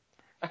me.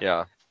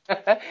 Yeah.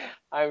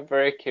 I'm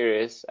very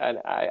curious, and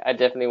I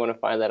definitely want to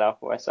find that out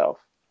for myself.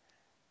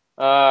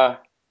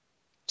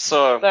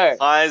 So,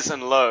 highs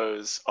and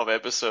lows of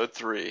episode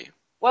 3.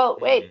 Well,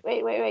 wait.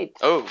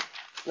 Oh.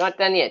 Not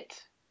done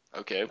yet.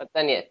 Okay. Not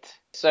done yet.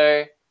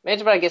 So,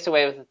 Major Brother gets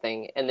away with the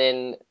thing, and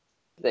then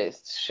they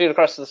shoot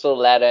across this little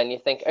ladder, and you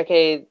think,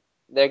 okay,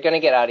 they're going to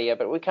get out of here,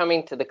 but we're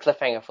coming to the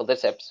cliffhanger for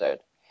this episode,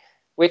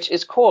 which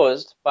is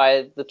caused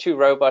by the two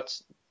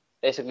robots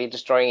basically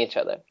destroying each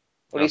other.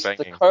 Or at least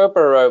the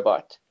Cobra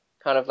robot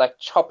kind of like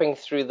chopping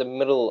through the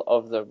middle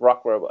of the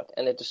rock robot,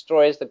 and it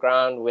destroys the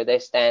ground where they're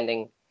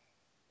standing,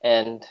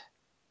 and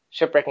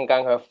Shipwreck and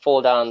Gung Ho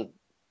fall down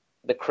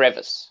the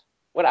crevice.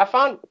 What I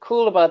found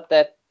cool about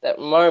that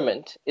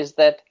moment is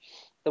that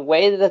the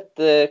way that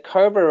the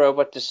Cobra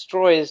robot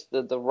destroys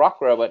the rock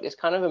robot is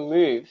kind of a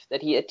move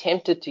that he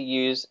attempted to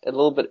use a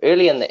little bit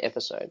earlier in the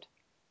episode.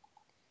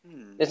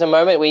 There's a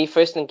moment where he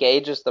first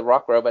engages the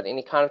rock robot, and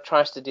he kind of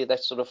tries to do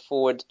that sort of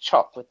forward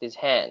chop with his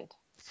hand.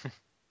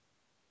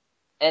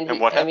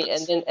 And what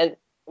happens? The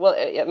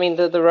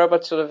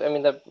robot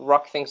the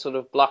rock thing sort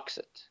of blocks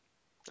it.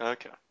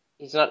 Okay.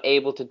 He's not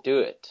able to do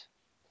it.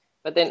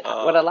 But then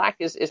what I like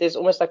is there's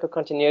almost like a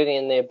continuity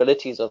in the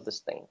abilities of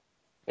this thing.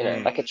 You know,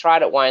 like it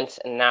tried it once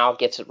and now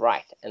gets it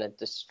right, and it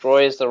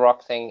destroys the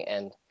rock thing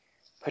and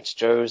puts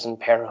Joe's in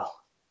peril.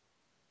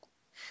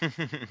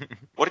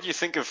 What did you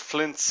think of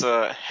Flint's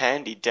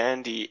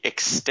handy-dandy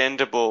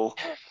extendable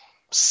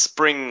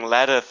spring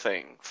ladder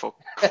thing for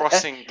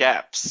crossing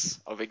gaps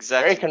of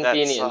exactly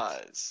that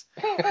size?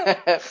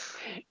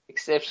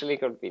 Exceptionally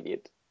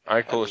convenient.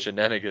 I call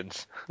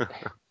shenanigans.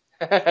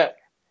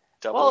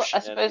 Well, I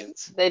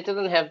suppose they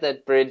didn't have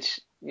that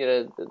bridge,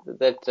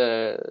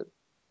 that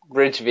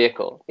bridge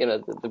vehicle,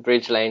 the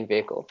bridge lane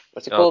vehicle.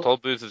 What's it called? Toll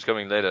Booth is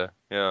coming later.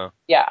 Yeah.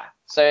 Yeah.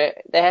 So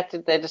they're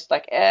just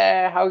like,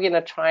 how are we going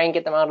to try and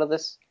get them out of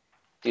this?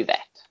 Do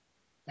that.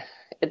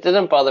 It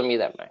didn't bother me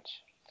that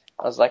much.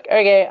 I was like,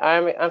 okay,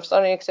 I'm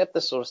starting to accept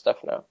this sort of stuff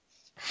now.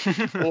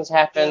 Things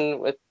happen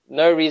with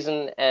no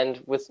reason and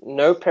with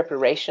no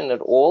preparation at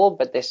all,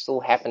 but they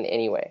still happen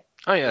anyway.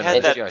 Oh yeah, he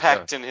had that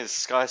packed in his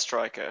Sky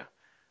Striker,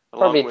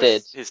 along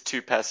with his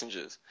 2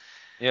 passengers.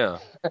 Yeah.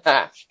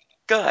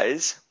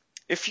 Guys,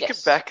 if you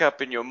could back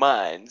up in your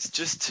minds,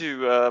 just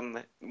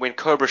to when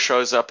Cobra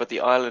shows up at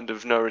the island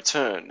of no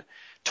return,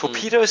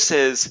 Torpedo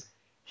says,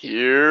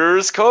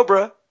 "Here's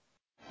Cobra."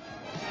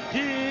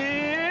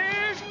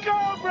 Here's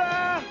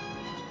Cobra.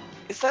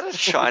 Is that a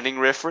Shining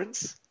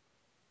reference?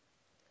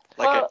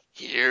 Like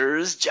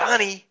here's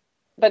Johnny.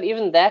 But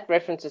even that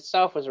reference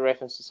itself was a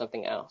reference to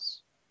something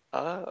else.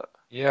 Oh.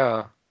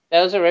 Yeah.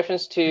 That was a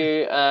reference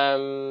to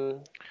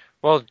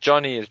well,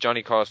 Johnny is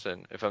Johnny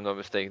Carson, if I'm not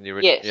mistaken. The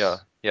original. Yes.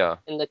 Yeah.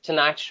 In the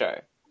Tonight Show,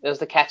 there was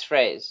the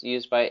catchphrase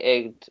used by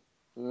Ed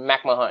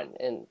McMahon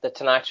in the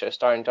Tonight Show,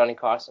 starring Johnny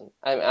Carson.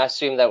 I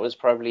assume that was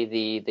probably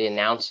the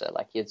announcer,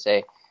 like he'd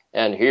say,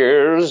 "And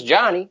here's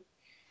Johnny."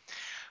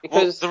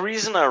 Because the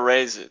reason I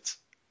raise it,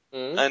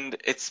 and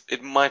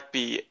it might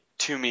be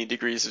too many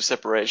degrees of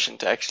separation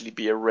to actually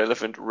be a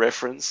relevant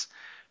reference,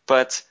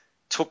 but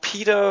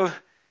Torpedo,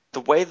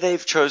 the way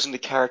they've chosen to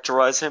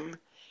characterize him,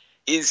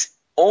 is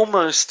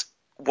almost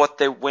what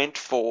they went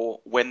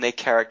for when they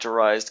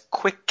characterized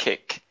Quick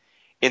Kick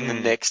in the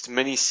next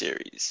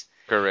miniseries.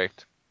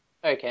 Correct.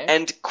 Okay.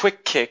 And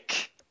Quick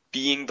Kick,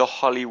 being the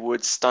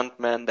Hollywood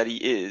stuntman that he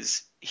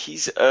is,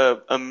 he's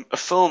a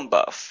film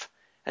buff,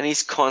 and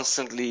he's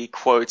constantly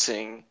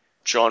quoting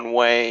John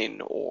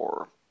Wayne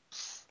or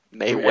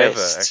Mae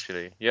West.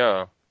 Actually,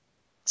 yeah.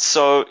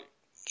 So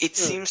it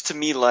seems to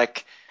me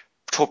like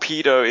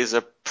Torpedo is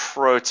a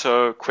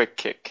proto Quick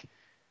Kick.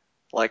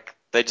 Like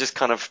they just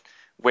kind of,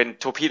 when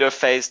Torpedo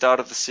phased out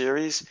of the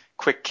series,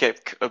 Quick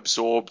Kick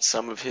absorbed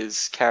some of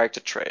his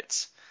character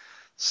traits.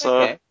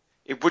 So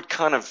it would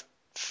kind of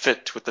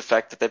fit with the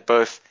fact that they're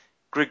both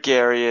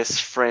gregarious,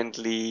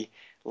 friendly,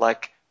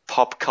 like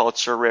pop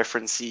culture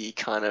referencey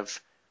kind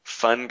of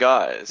fun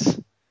guys.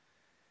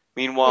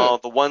 Meanwhile,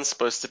 the one's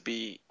supposed to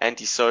be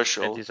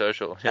antisocial,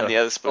 Antisocial. and the Yeah.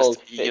 other's supposed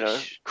to be,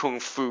 Goldfish. kung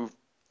fu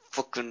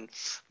fucking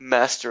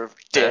master of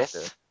death.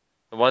 Master.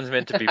 The one's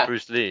meant to be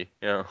Bruce Lee.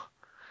 Yeah.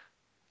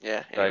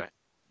 Yeah, anyway. Like,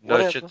 no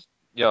Whatever. shit.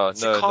 Yeah,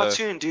 It's no, a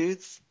cartoon,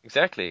 dudes.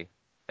 Exactly.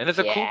 And it's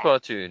a cool Yeah.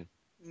 cartoon.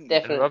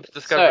 Definitely. And Rob's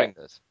discovering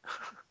this.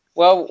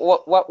 Well,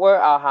 what were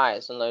our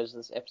highs and lows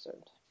this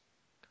episode?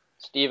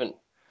 Stephen.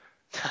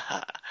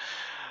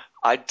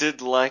 I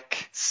did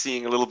like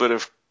seeing a little bit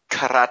of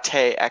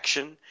karate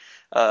action.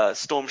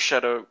 Storm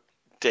Shadow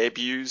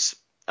debuts.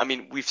 I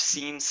mean, we've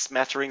seen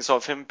smatterings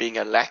of him being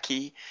a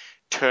lackey,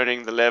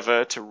 turning the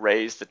lever to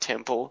raise the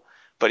temple,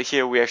 but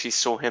here we actually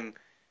saw him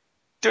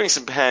doing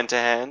some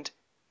hand-to-hand,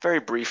 very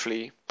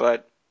briefly,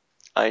 but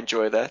I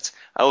enjoy that.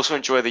 I also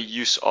enjoy the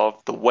use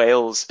of the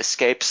whale's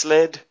escape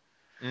sled.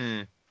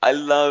 I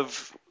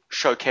love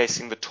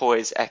showcasing the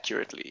toys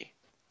accurately.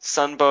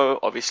 Sunbow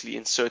obviously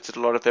inserted a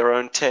lot of their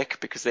own tech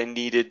because they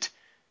needed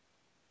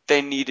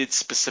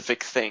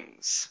specific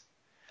things.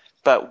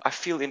 But I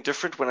feel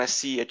indifferent when I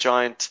see a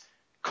giant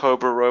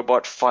Cobra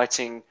robot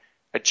fighting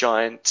a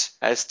giant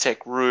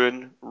Aztec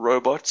ruin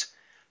robot.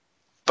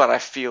 But I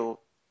feel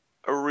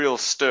a real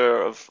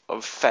stir of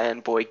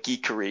fanboy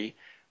geekery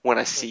when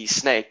I see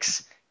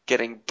snakes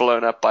getting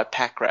blown up by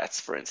pack rats,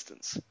 for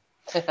instance.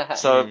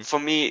 So for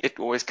me, it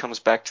always comes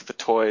back to the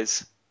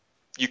toys.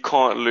 You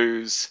can't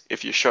lose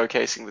if you're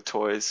showcasing the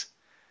toys.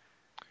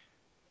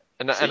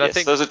 And So I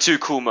think those are two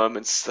cool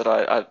moments that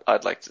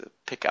I'd like to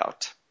pick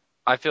out.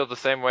 I feel the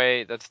same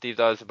way that Steve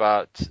does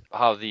about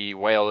how the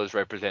whale is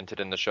represented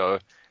in the show. I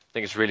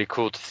think it's really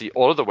cool to see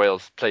all of the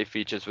whales play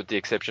features, with the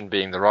exception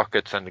being the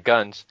rockets and the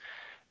guns.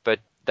 But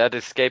that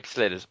escape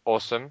sled is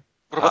awesome.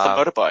 What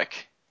about the motorbike?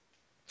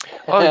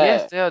 Oh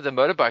yes, yeah, the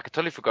motorbike. I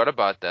totally forgot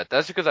about that.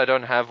 That's because I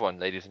don't have one,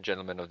 ladies and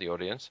gentlemen of the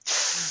audience.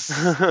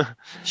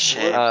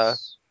 Shame.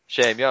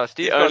 Shame. Yeah,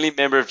 Steve's The got only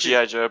member of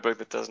G.I. Joe book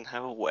that doesn't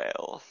have a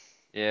whale.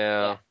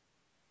 Yeah.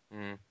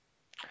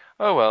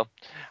 Oh well.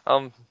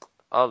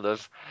 I'll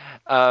live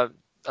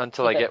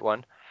until I get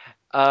one.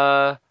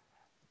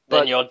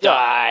 Then you'll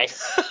die.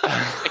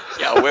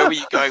 Yeah, where were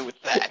you going with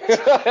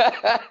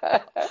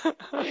that?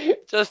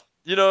 Just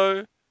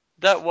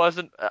that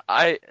wasn't.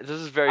 This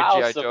is very I'll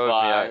G.I. Joe of me.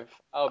 survive.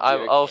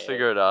 I'll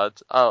figure it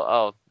out.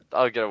 I'll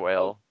get a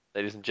whale,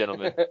 ladies and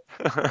gentlemen.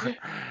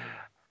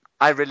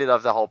 I really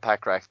love the whole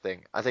pack rat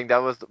thing. I think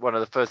that was one of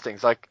the first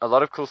things. Like, a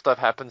lot of cool stuff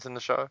happens in the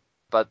show,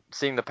 but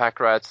seeing the pack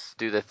rats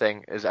do their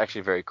thing is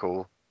actually very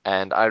cool.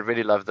 And I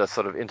really love the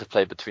sort of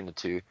interplay between the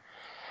two.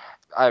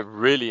 I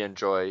really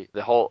enjoy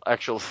the whole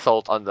actual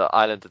assault on the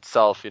island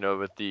itself,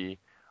 with the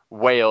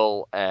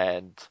whale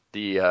and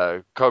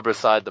the Cobra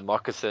side, the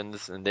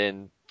moccasins, and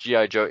then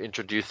G.I. Joe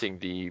introducing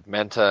the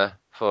manta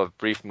for a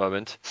brief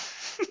moment.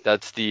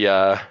 That's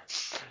the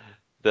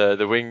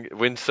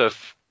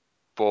windsurf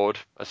board,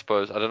 I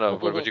suppose. I don't know.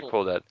 What would you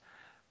call that?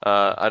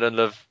 I don't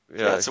live.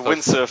 Yeah, it's a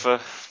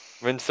windsurfer.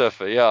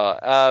 Windsurfer,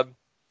 yeah.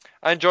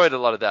 I enjoyed a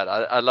lot of that.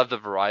 I love the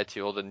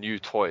variety, all the new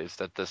toys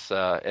that this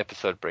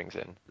episode brings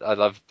in. I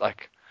love,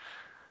 like,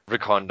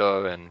 Rick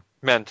Hondo and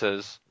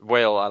Mantas.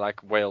 Whale, I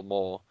like Whale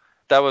more.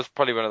 That was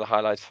probably one of the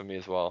highlights for me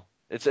as well.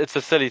 It's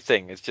a silly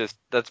thing. It's just,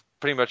 that's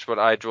pretty much what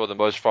I draw the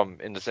most from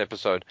in this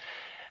episode.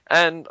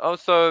 And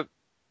also,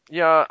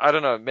 yeah, I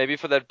don't know, maybe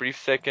for that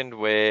brief second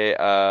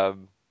where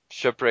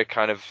Shipwreck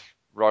kind of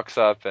rocks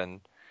up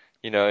and,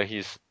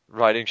 he's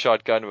riding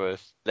shotgun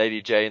with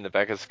Lady J in the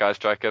back of Sky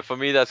Striker. For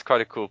me, that's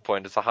quite a cool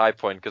point. It's a high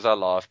point because I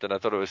laughed and I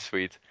thought it was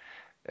sweet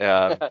in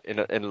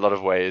a lot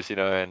of ways,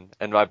 and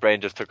my brain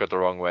just took it the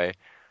wrong way.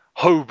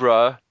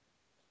 Hobra.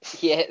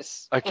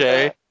 Yes.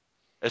 Okay.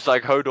 It's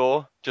like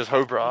Hodor, just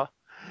Hobra.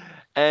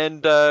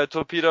 And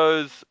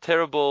Torpedo's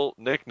terrible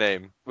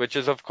nickname, which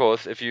is, of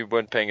course, if you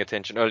weren't paying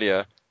attention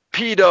earlier,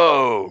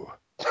 Pedo!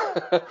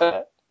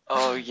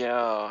 Oh,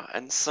 yeah.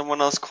 And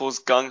someone else calls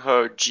Gung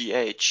Ho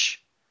GH.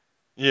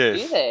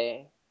 Yes. Do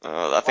they?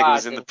 I think it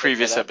was in the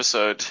previous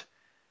episode.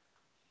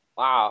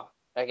 Wow.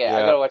 Okay, Yeah.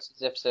 I gotta watch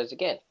these episodes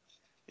again.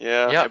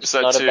 Yeah, Yeah.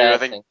 episode Not a 2, bad I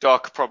think thing.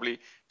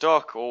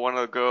 Doc or one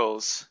of the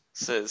girls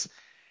says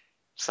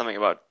something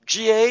about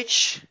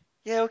GH?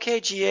 Yeah, okay,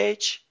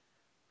 GH.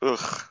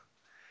 Ugh.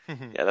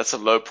 Yeah, that's a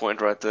low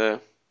point right there.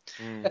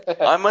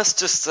 I must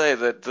just say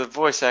that the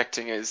voice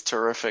acting is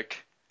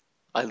terrific.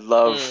 I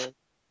love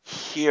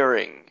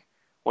hearing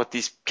what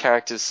these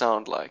characters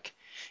sound like.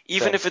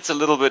 Even Same. if it's a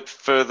little bit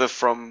further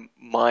from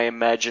my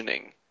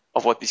imagining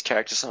of what these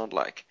characters sound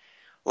like.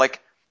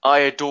 Like, I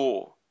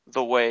adore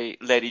the way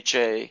Lady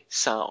J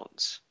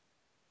sounds.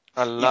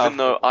 I love Even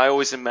though I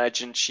always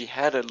imagined she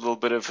had a little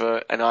bit of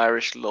an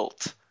Irish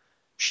lilt.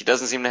 She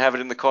doesn't seem to have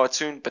it in the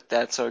cartoon, but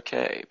that's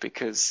okay,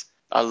 because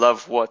I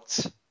love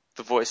what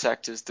the voice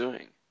actor's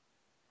doing.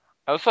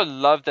 I also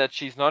love that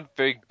she's not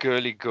very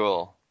girly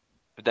girl,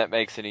 if that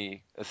makes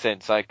any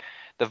sense. Like,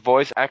 the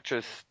voice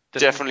actress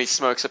Definitely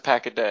smokes a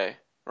pack a day,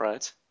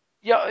 right?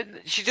 Yeah,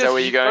 she Is that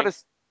where she's you're got going?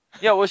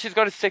 Yeah, well, she's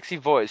got a sexy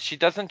voice. She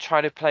doesn't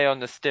try to play on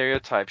the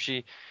stereotype.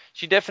 She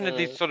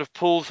definitely sort of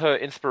pulls her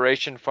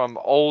inspiration from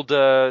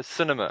older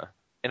cinema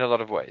in a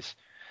lot of ways,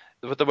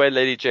 with the way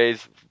Lady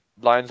J's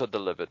lines are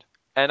delivered.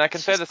 And I can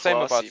It's say just the same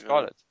about classy, man.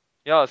 Scarlett.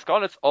 Yeah,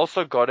 Scarlett's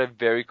also got a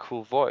very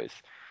cool voice.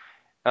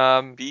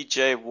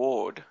 B.J.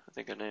 Ward, I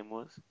think her name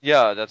was.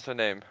 Yeah, that's her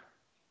name.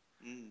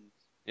 Mm.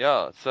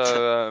 Yeah,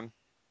 so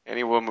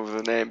Any woman with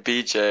the name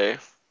B.J.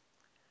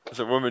 is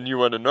a woman you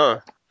want to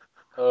know.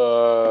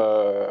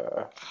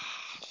 I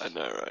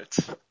know, right?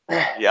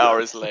 The hour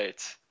is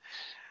late.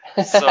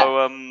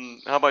 So,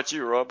 how about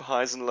you, Rob?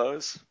 Highs and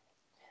lows?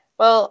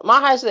 Well, my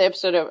highs of the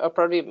episode are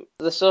probably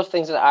the sort of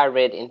things that I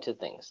read into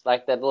things,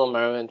 like that little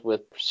moment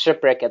with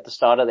Shipwreck at the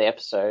start of the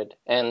episode,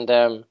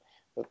 and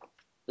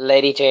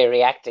Lady J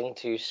reacting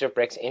to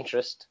Shipwreck's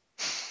interest.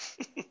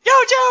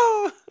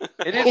 Yo-Joe!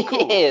 It is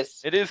cool.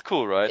 Yes. It is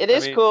cool, right? It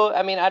is cool.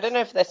 I mean, I don't know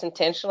if that's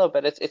intentional,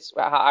 but it's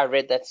how I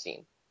read that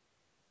scene,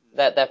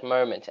 that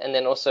moment, and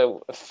then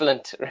also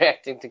Flint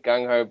reacting to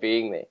Gung Ho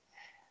being there.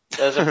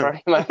 Those are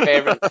probably my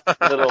favorite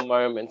little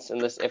moments in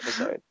this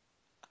episode.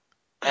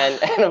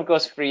 And of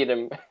course,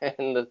 Freedom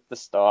and the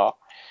star,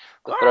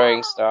 the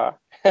throwing star.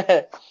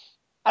 I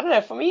don't know.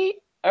 For me,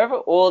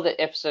 overall,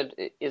 the episode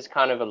is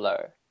kind of a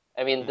low.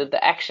 I mean,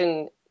 the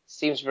action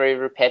seems very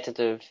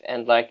repetitive,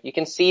 and like you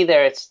can see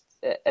there it's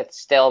at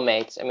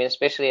stalemates. I mean,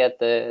 especially at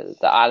the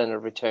Island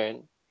of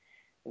Return,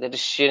 they're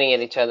just shooting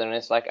at each other, and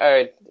it's like,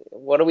 oh,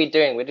 what are we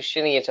doing? We're just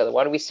shooting at each other.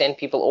 Why do we send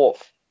people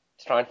off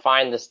to try and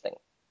find this thing?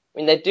 I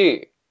mean, they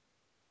do,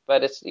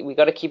 but we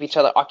got to keep each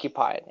other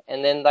occupied.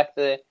 And then like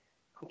the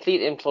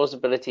complete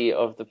implausibility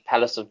of the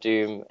Palace of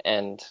Doom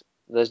and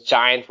this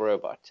giant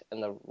robot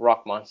and the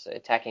rock monster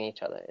attacking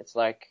each other. It's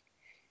like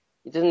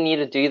you didn't need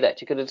to do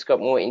that. You could have just got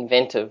more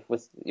inventive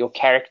with your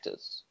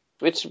characters.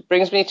 Which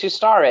brings me to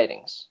star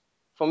ratings.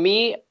 For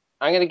me,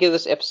 I'm going to give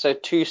this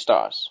episode 2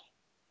 stars.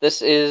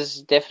 This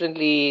is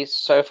definitely,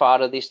 so far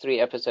out of these 3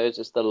 episodes,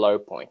 it's the low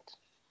point.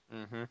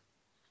 Mm-hmm.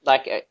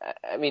 Like,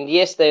 I mean,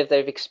 yes, they've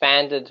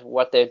expanded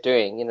what they're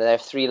doing. You know, they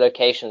have 3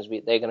 locations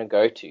they're going to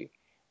go to.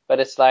 But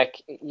it's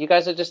like, you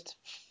guys are just,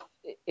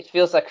 it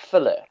feels like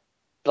filler.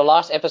 The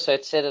last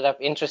episode set it up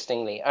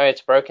interestingly. Oh,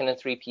 it's broken in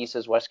 3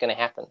 pieces. What's going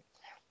to happen?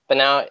 But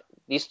now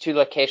these 2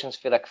 locations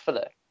feel like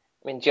filler.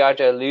 I mean, G.I.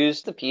 Joe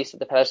lose the piece at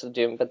the Palace of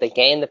Doom, but they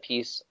gain the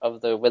piece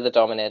of the Wither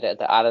Dominator at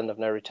the Island of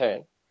No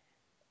Return.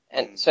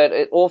 And so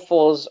it all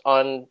falls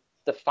on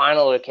the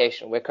final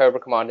location where Cobra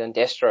Commander and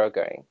Destro are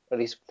going. At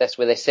least that's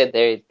where they said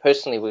they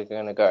personally were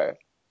going to go.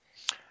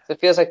 So it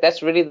feels like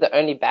that's really the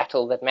only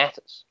battle that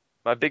matters.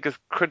 My biggest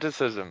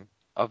criticism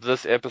of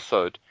this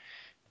episode,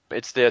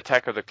 it's the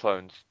Attack of the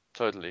Clones.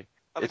 Totally.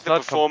 I think It's the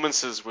not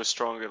performances were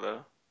stronger,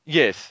 though.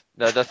 Yes.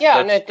 No, that's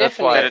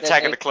definitely. why. Than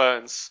Attack of the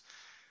Clones.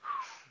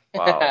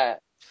 Wow.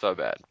 So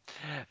bad.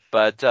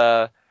 But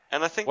and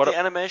I think the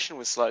animation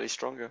was slightly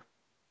stronger.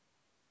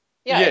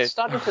 Yeah, it's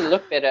starting to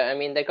look better. I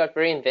mean, they got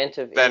very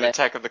inventive than in that.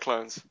 Attack of the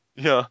Clones.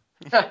 Yeah.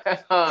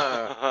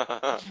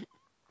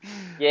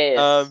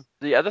 Yes.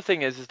 The other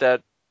thing is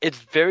that it's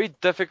very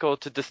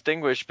difficult to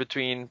distinguish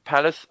between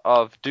Palace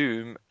of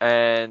Doom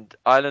and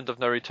Island of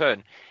No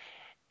Return.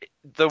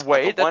 The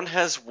way that one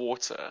has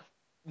water.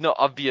 No,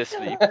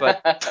 obviously,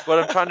 but what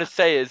I'm trying to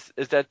say is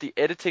that the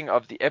editing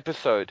of the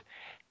episode,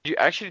 you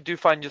actually do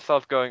find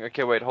yourself going,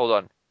 okay, wait, hold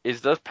on.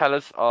 Is this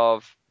Palace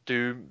of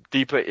Doom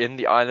deeper in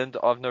the Island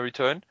of No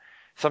Return?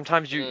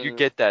 Sometimes you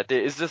get that. There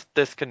is this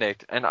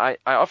disconnect. And I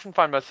often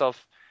find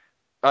myself,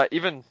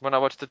 even when I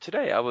watched it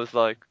today, I was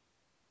like,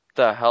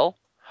 the hell?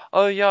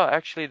 Oh, yeah,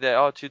 actually, there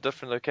are 2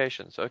 different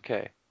locations.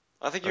 Okay.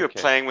 I think you were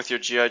playing with your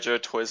G.I. Joe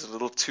toys a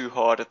little too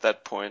hard at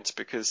that point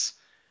because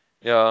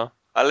yeah,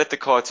 I let the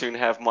cartoon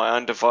have my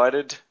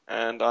undivided,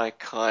 and I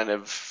kind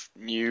of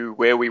knew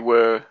where we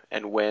were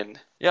and when.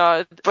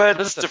 Yeah,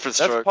 but it's different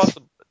strokes.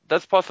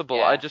 That's possible.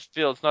 Yeah. I just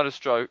feel it's not as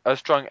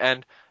strong,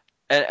 and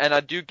I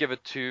do give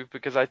it 2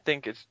 because I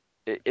think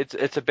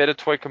it's a better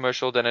toy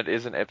commercial than it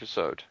is an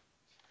episode.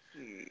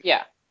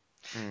 Yeah.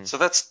 So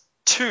that's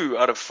 2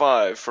 out of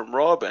 5 from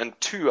Rob and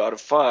 2 out of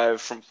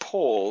 5 from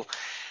Paul.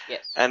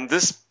 Yes. And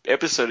this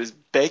episode is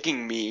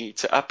begging me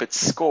to up its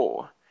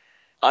score.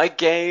 I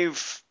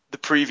gave the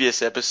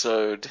previous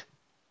episode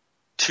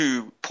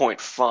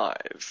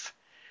 2.5.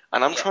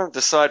 And I'm trying to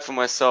decide for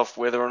myself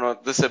whether or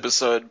not this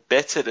episode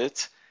bettered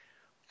it.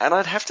 And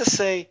I'd have to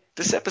say,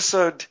 this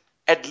episode,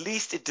 at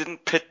least it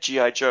didn't pit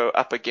G.I. Joe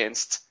up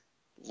against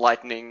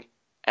lightning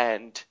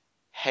and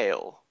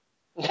hail.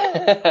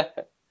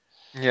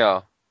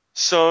 Yeah.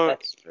 So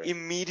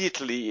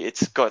immediately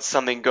it's got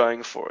something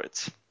going for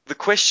it. The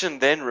question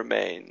then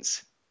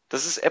remains,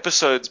 does this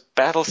episode's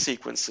battle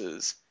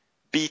sequences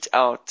beat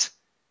out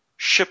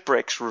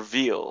Shipwreck's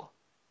reveal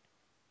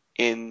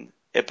in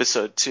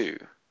episode 2?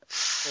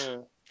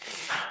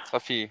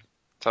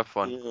 Tough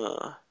one.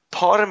 Yeah.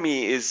 Part of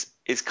me is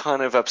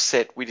kind of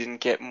upset we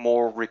didn't get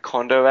more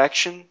Recondo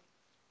action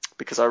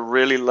because I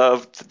really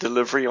loved the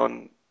delivery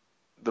on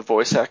the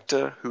voice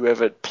actor,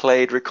 whoever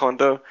played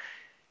Recondo.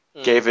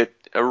 Gave it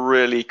a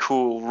really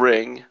cool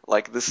ring.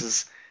 Like, this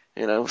is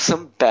You know,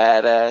 some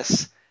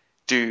badass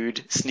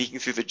dude sneaking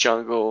through the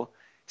jungle.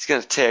 He's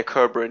going to tear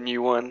Cobra a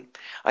new one.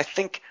 I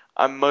think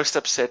I'm most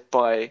upset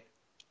by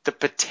the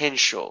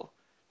potential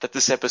that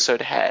this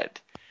episode had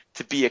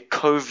to be a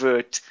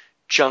covert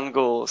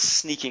jungle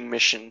sneaking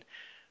mission.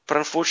 But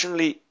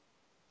unfortunately,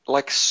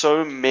 like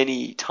so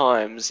many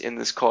times in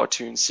this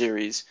cartoon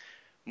series,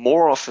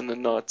 more often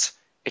than not,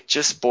 it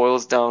just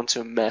boils down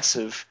to a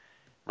massive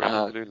Red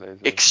and blue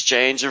lasers.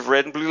 exchange of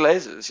red and blue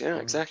lasers. Yeah,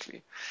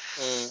 exactly.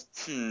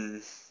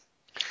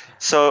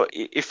 So,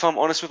 if I'm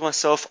honest with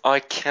myself, I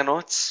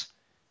cannot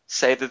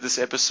say that this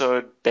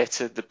episode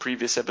bettered the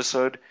previous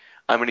episode.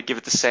 I'm going to give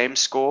it the same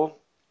score,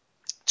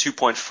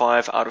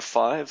 2.5 out of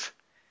 5,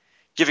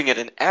 giving it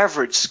an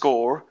average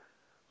score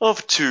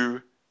of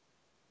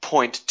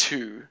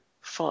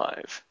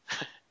 2.25.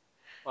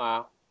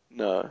 Wow.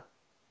 No,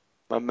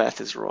 my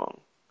math is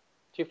wrong.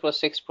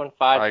 246.5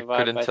 I divided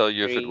couldn't by tell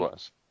you 3. if it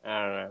was.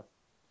 I don't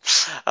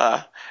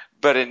know.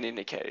 But in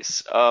any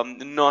case,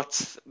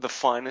 not the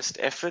finest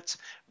effort.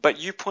 But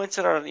you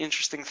pointed out an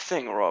interesting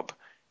thing, Rob.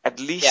 At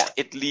least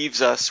it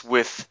leaves us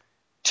with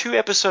 2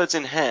 episodes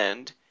in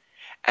hand,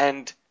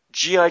 and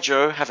G.I.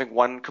 Joe having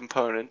one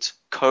component,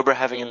 Cobra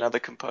having another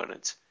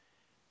component.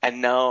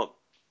 And now,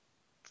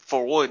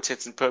 for all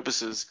intents and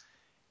purposes,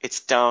 it's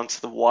down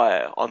to the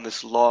wire on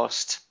this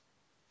last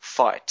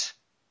fight.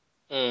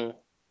 And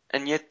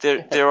yet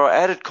there are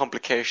added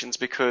complications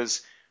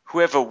because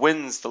whoever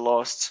wins the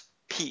last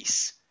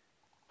piece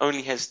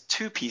only has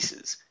 2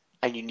 pieces,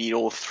 and you need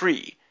all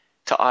 3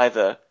 to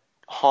either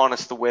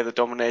harness the Weather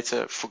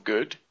Dominator for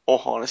good or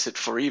harness it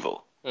for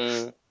evil.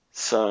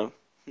 So,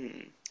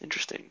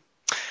 interesting.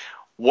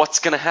 What's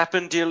going to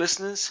happen, dear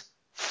listeners?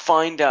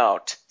 Find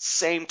out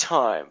same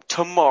time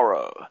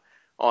tomorrow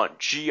on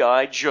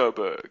G.I.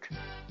 Joeberg.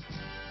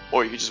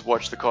 Or you can just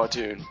watch the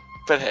cartoon.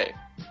 But hey,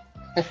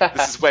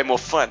 this is way more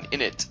fun,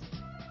 innit?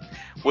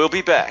 We'll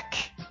be back.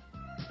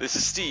 This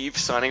is Steve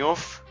signing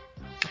off.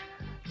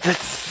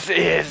 This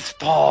is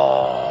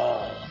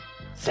Paul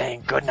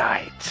saying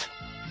goodnight.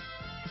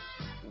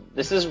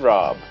 This is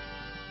Rob.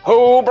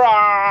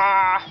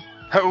 Hoobra!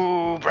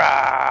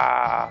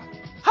 Hoobra!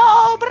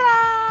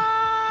 Cobra!